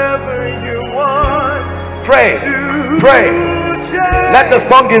whatever you want. pray, pray. Let the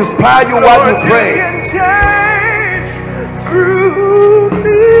song inspire you while you pray. You can change through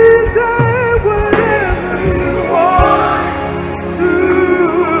me, say whatever you want to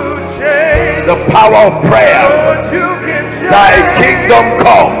change. The power of prayer. Lord, you can change. Thy kingdom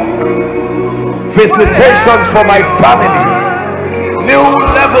come. Visitations for my family. New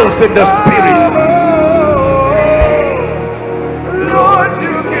levels in the spirit. Lord,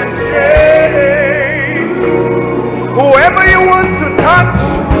 you can change. Whoever you want to touch.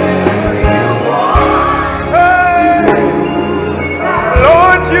 Hey.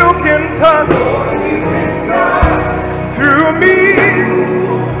 Lord, you can touch through me.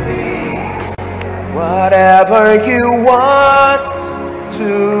 Whatever you want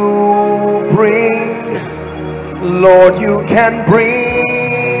to bring, Lord, you can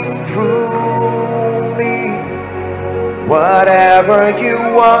bring through me. Whatever you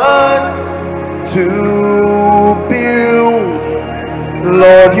want to build,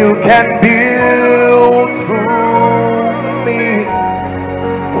 Lord, you can build through me.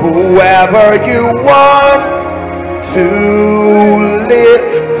 Whoever you want to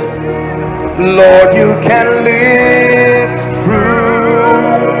lift, Lord, you can lift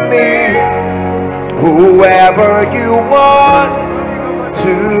through me. Whoever you want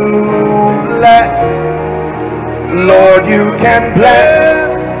to bless, Lord, you can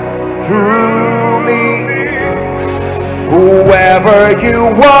bless through me. Whoever you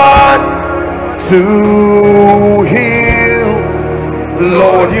want to heal,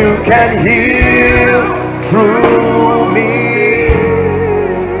 Lord, you can heal through me.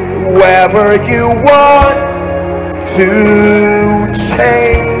 Whoever you want to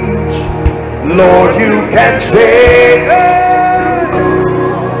change, Lord, you can change.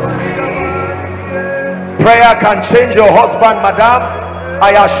 Prayer can change your husband, madam.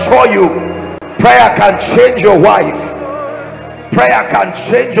 I assure you, prayer can change your wife. Prayer can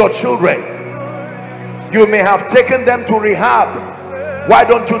change your children. You may have taken them to rehab. Why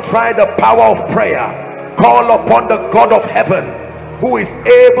don't you try the power of prayer? Call upon the God of heaven who is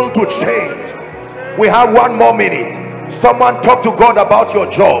able to change. We have 1 more minute. Someone talk to God about your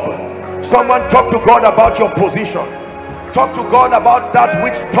job. Someone talk to God about your position. Talk to God about that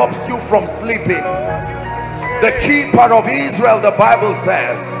which stops you from sleeping. The keeper of Israel, the Bible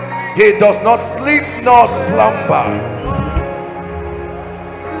says, he does not sleep nor slumber.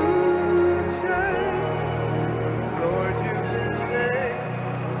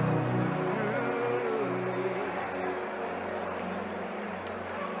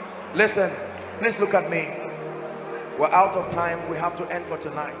 Listen, please look at me. We're out of time. We have to end for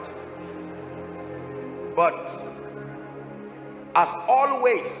tonight. But as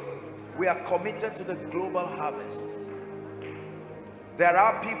always, we are committed to the global harvest. There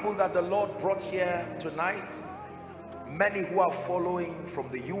are people that the Lord brought here tonight. Many who are following from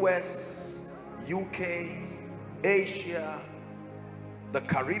the US, UK, Asia, the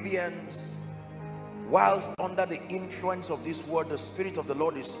Caribbeans. Whilst under the influence of this word, the Spirit of the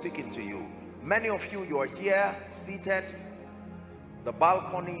Lord is speaking to you. Many of you, you are here seated, the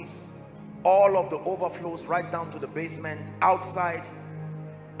balconies, all of the overflows right down to the basement, outside,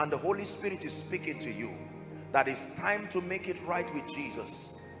 and the Holy Spirit is speaking to you that it's time to make it right with Jesus.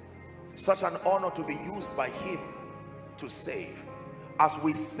 Such an honor to be used by him to save. As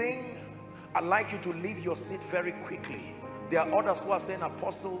we sing, I'd like you to leave your seat very quickly. There are others who are saying,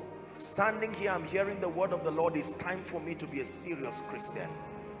 Apostle, standing here, I'm hearing the word of the Lord. It's time for me to be a serious Christian.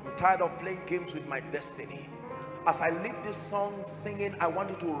 I'm tired of playing games with my destiny. As I leave this song singing, I want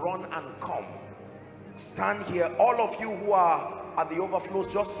you to run and come. Stand here. All of you who are at the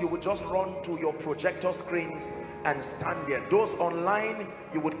overflows, you would just run to your projector screens and stand there. Those online,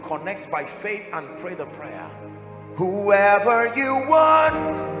 you would connect by faith and pray the prayer. Whoever you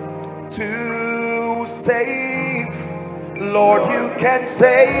want to save, Lord, you can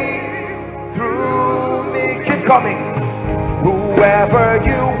save through me. Keep coming. Whoever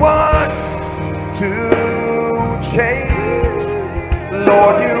you want to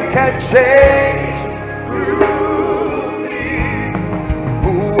Lord, you can change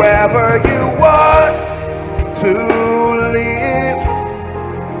whoever you want to lift.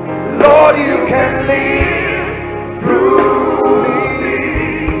 Lord, you can lift through me.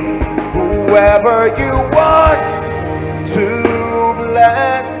 Whoever you want to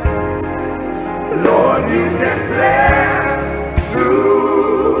bless, Lord, you can bless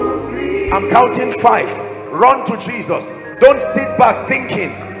through me. I'm counting 5. Run to Jesus. Don't sit back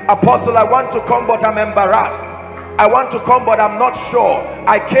thinking, Apostle, I want to come but I'm embarrassed. I want to come but I'm not sure.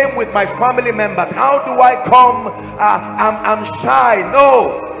 I came with my family members. How do I come? I'm shy.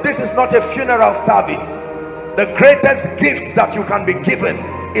 No, this is not a funeral service. The greatest gift that you can be given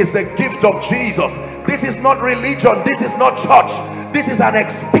is the gift of Jesus. This is not religion. This is not church. This is an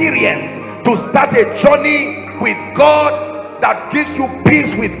experience to start a journey with God that gives you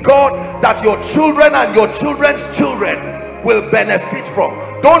peace with God, that your children and your children's children will benefit from.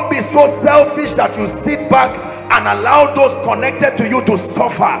 Don't be so selfish that you sit back and allow those connected to you to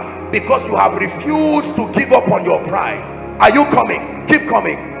suffer because you have refused to give up on your pride. Are you coming? Keep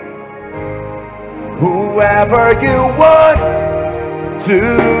coming. Whoever you want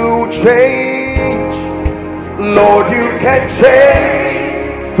to change, Lord, you can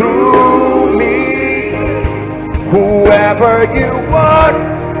change through me. Whoever you want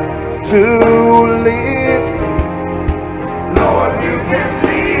to lift, Lord, you can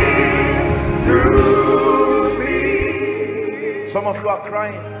lift through me. Some of you are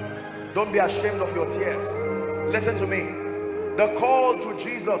crying. Don't be ashamed of your tears. Listen to me. The call to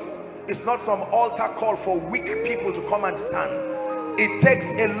Jesus is not some altar call for weak people to come and stand. It takes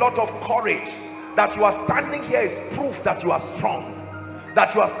a lot of courage. That you are standing here is proof that you are strong.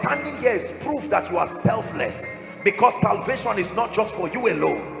 That you are standing here is proof that you are selfless, because salvation is not just for you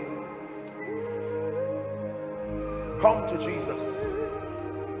alone. Come to Jesus.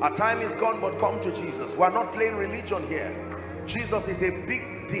 Our time is gone, but come to Jesus. We are not playing religion here. Jesus is a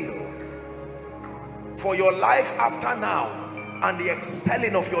big deal for your life after now and the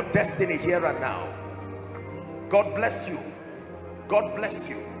excelling of your destiny here and now. God bless you. God bless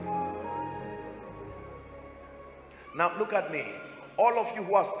you. Now look at me. All of you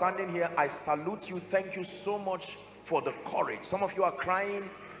who are standing here, I salute you. Thank you so much for the courage. Some of you are crying.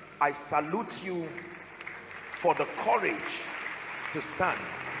 I salute you for the courage to stand.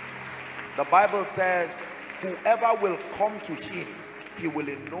 The Bible says, whoever will come to him, he will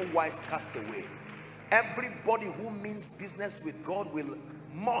in no wise cast away. Everybody who means business with God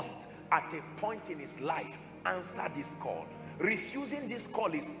must at a point in his life answer this call. Refusing this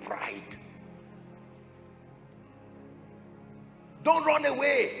call is pride. Don't run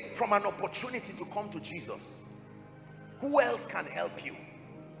away from an opportunity to come to Jesus. Who else can help you?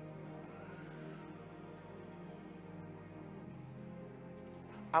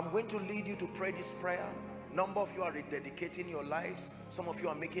 I'm going to lead you to pray this prayer. A number of you are rededicating your lives. Some of you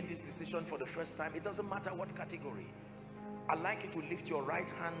are making this decision for the first time. It doesn't matter what category. I'd like you to lift your right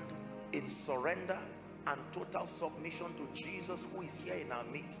hand in surrender and total submission to Jesus, who is here in our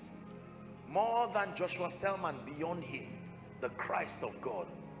midst. More than Joshua Selman, beyond him, the Christ of God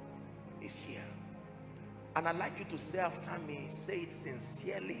is here. And I'd like you to say after me, say it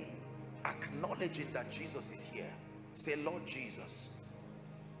sincerely, acknowledging that Jesus is here. Say, Lord Jesus.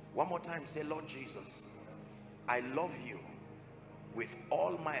 One more time, say, Lord Jesus, I love you with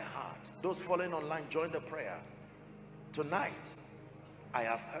all my heart. Those following online, join the prayer. Tonight, I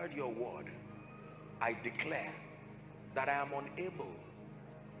have heard your word. I declare that I am unable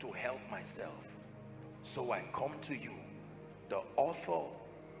to help myself. So I come to you, the author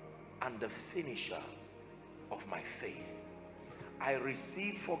and the finisher of my faith. I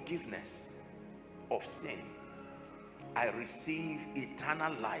receive forgiveness of sin. I receive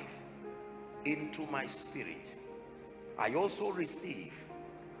eternal life into my spirit. I also receive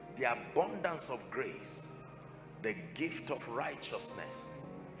the abundance of grace, the gift of righteousness.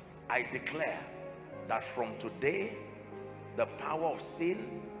 I declare that from today, the power of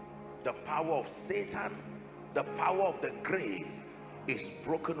sin, the power of Satan, the power of the grave is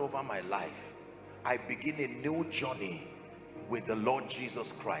broken over my life. I begin a new journey with the Lord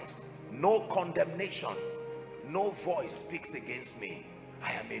Jesus Christ. No condemnation, no voice speaks against me.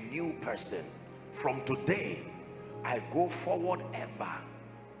 I am a new person. From today, I go forward ever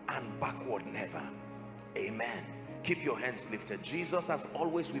and backward never. Amen. Keep your hands lifted. Jesus, as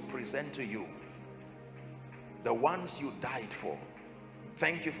always, we present to you the ones you died for.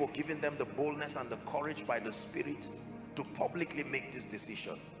 Thank you for giving them the boldness and the courage by the Spirit to publicly make this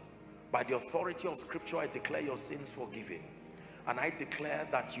decision. By the authority of Scripture, I declare your sins forgiven. And I declare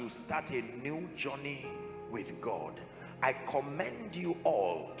that you start a new journey with God. I commend you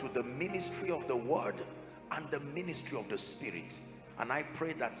all to the ministry of the word and the ministry of the spirit. And I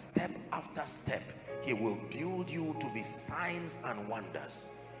pray that step after step, he will build you to be signs and wonders.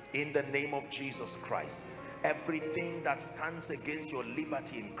 In the name of Jesus Christ. Everything that stands against your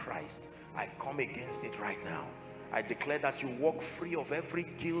liberty in Christ, I come against it right now. I declare that you walk free of every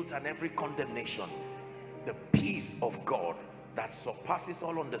guilt and every condemnation. The peace of God that surpasses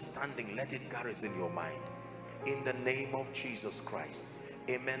all understanding, let it garrison your mind. In the name of Jesus Christ.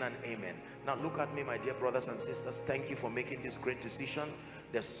 Amen and amen. Now look at me, my dear brothers and sisters. Thank you for making this great decision.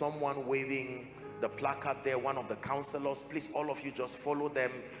 There's someone waving the placard there, one of the counselors. Please, all of you, just follow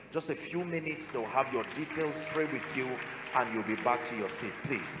them. Just a few minutes, they'll have your details, pray with you, and you'll be back to your seat.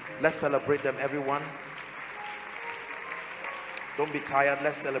 Please, let's celebrate them, everyone. Don't be tired.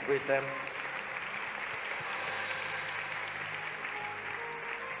 Let's celebrate them.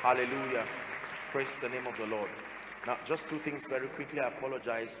 Hallelujah. Praise the name of the Lord. Now, just two things very quickly. I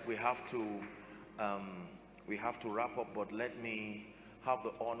apologize. We have to wrap up, but let me have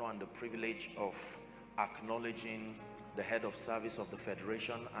the honor and the privilege of acknowledging the head of service of the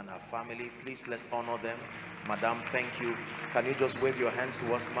Federation and her family. Please, let's honor them. Madam, thank you. Can you just wave your hands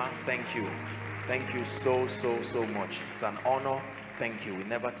to us, ma? Thank you. Thank you so much. It's an honor. Thank you. We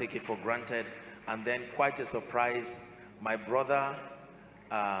never take it for granted. And then, quite a surprise, my brother,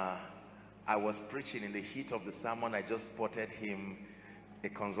 I was preaching in the heat of the sermon. I just spotted him, a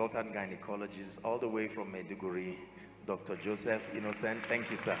consultant gynecologist all the way from Maiduguri, Dr. Joseph Innocent. Thank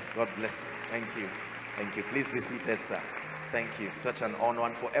you, sir. God bless you. Thank you. Thank you. Please be seated, sir. Thank you. Such an honor.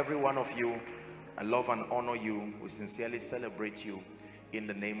 And for every one of you, I love and honor you. We sincerely celebrate you in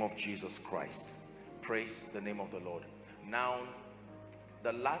the name of Jesus Christ. Praise the name of the Lord. Now,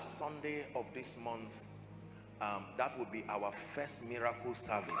 the last Sunday of this month, that would be our first miracle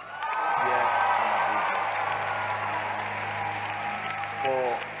service here in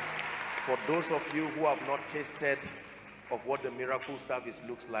Abuja. For those of you who have not tasted of what the miracle service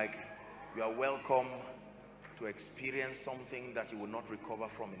looks like, you are welcome to experience something that you will not recover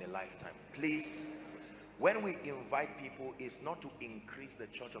from in a lifetime. Please, when we invite people, it's not to increase the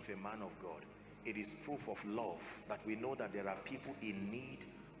church of a man of God. It is proof of love that we know that there are people in need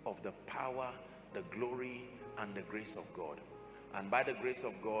of the power, the glory, and the grace of God. And by the grace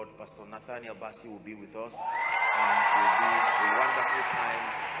of God, Pastor Nathaniel Bassi will be with us, and it will be a wonderful time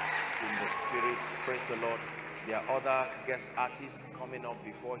in the spirit. Praise the Lord. There are other guest artists coming up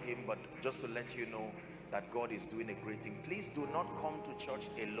before him, but just to let you know that God is doing a great thing. Please do not come to church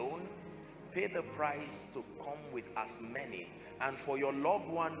alone. Pay the price to come with as many. And for your loved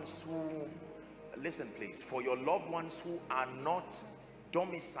ones who, listen please, for your loved ones who are not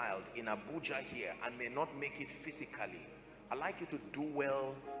domiciled in Abuja here and may not make it physically, I'd like you to do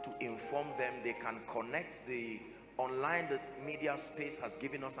well to inform them. They can connect. The online, the media space has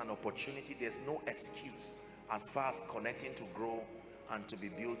given us an opportunity. There's no excuse as far as connecting to grow and to be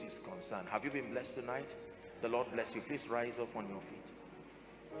built is concerned. Have you been blessed tonight? The Lord bless you. Please rise up on your feet.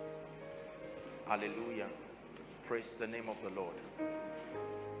 Hallelujah. Praise the name of the Lord.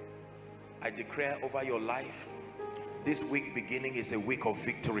 I declare over your life, this week beginning is a week of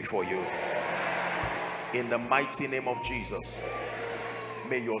victory for you. In the mighty name of Jesus,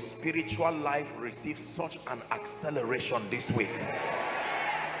 may your spiritual life receive such an acceleration this week.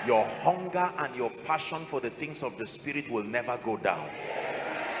 Your hunger and your passion for the things of the spirit will never go down.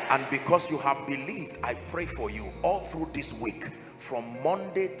 And because you have believed, I pray for you all through this week, from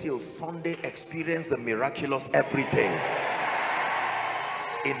Monday till Sunday, experience the miraculous every day.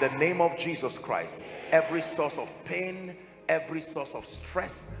 In the name of Jesus Christ, every source of pain, every source of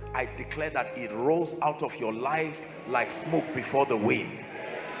stress, I declare that it rolls out of your life like smoke before the wind.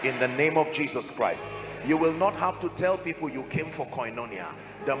 In the name of Jesus Christ, you will not have to tell people you came for Koinonia.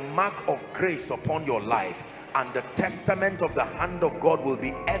 The mark of grace upon your life and the testament of the hand of God will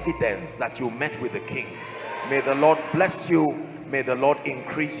be evidence that you met with the King. May the Lord bless you. May the Lord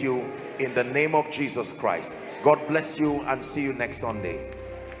increase you in the name of Jesus Christ. God bless you and see you next Sunday.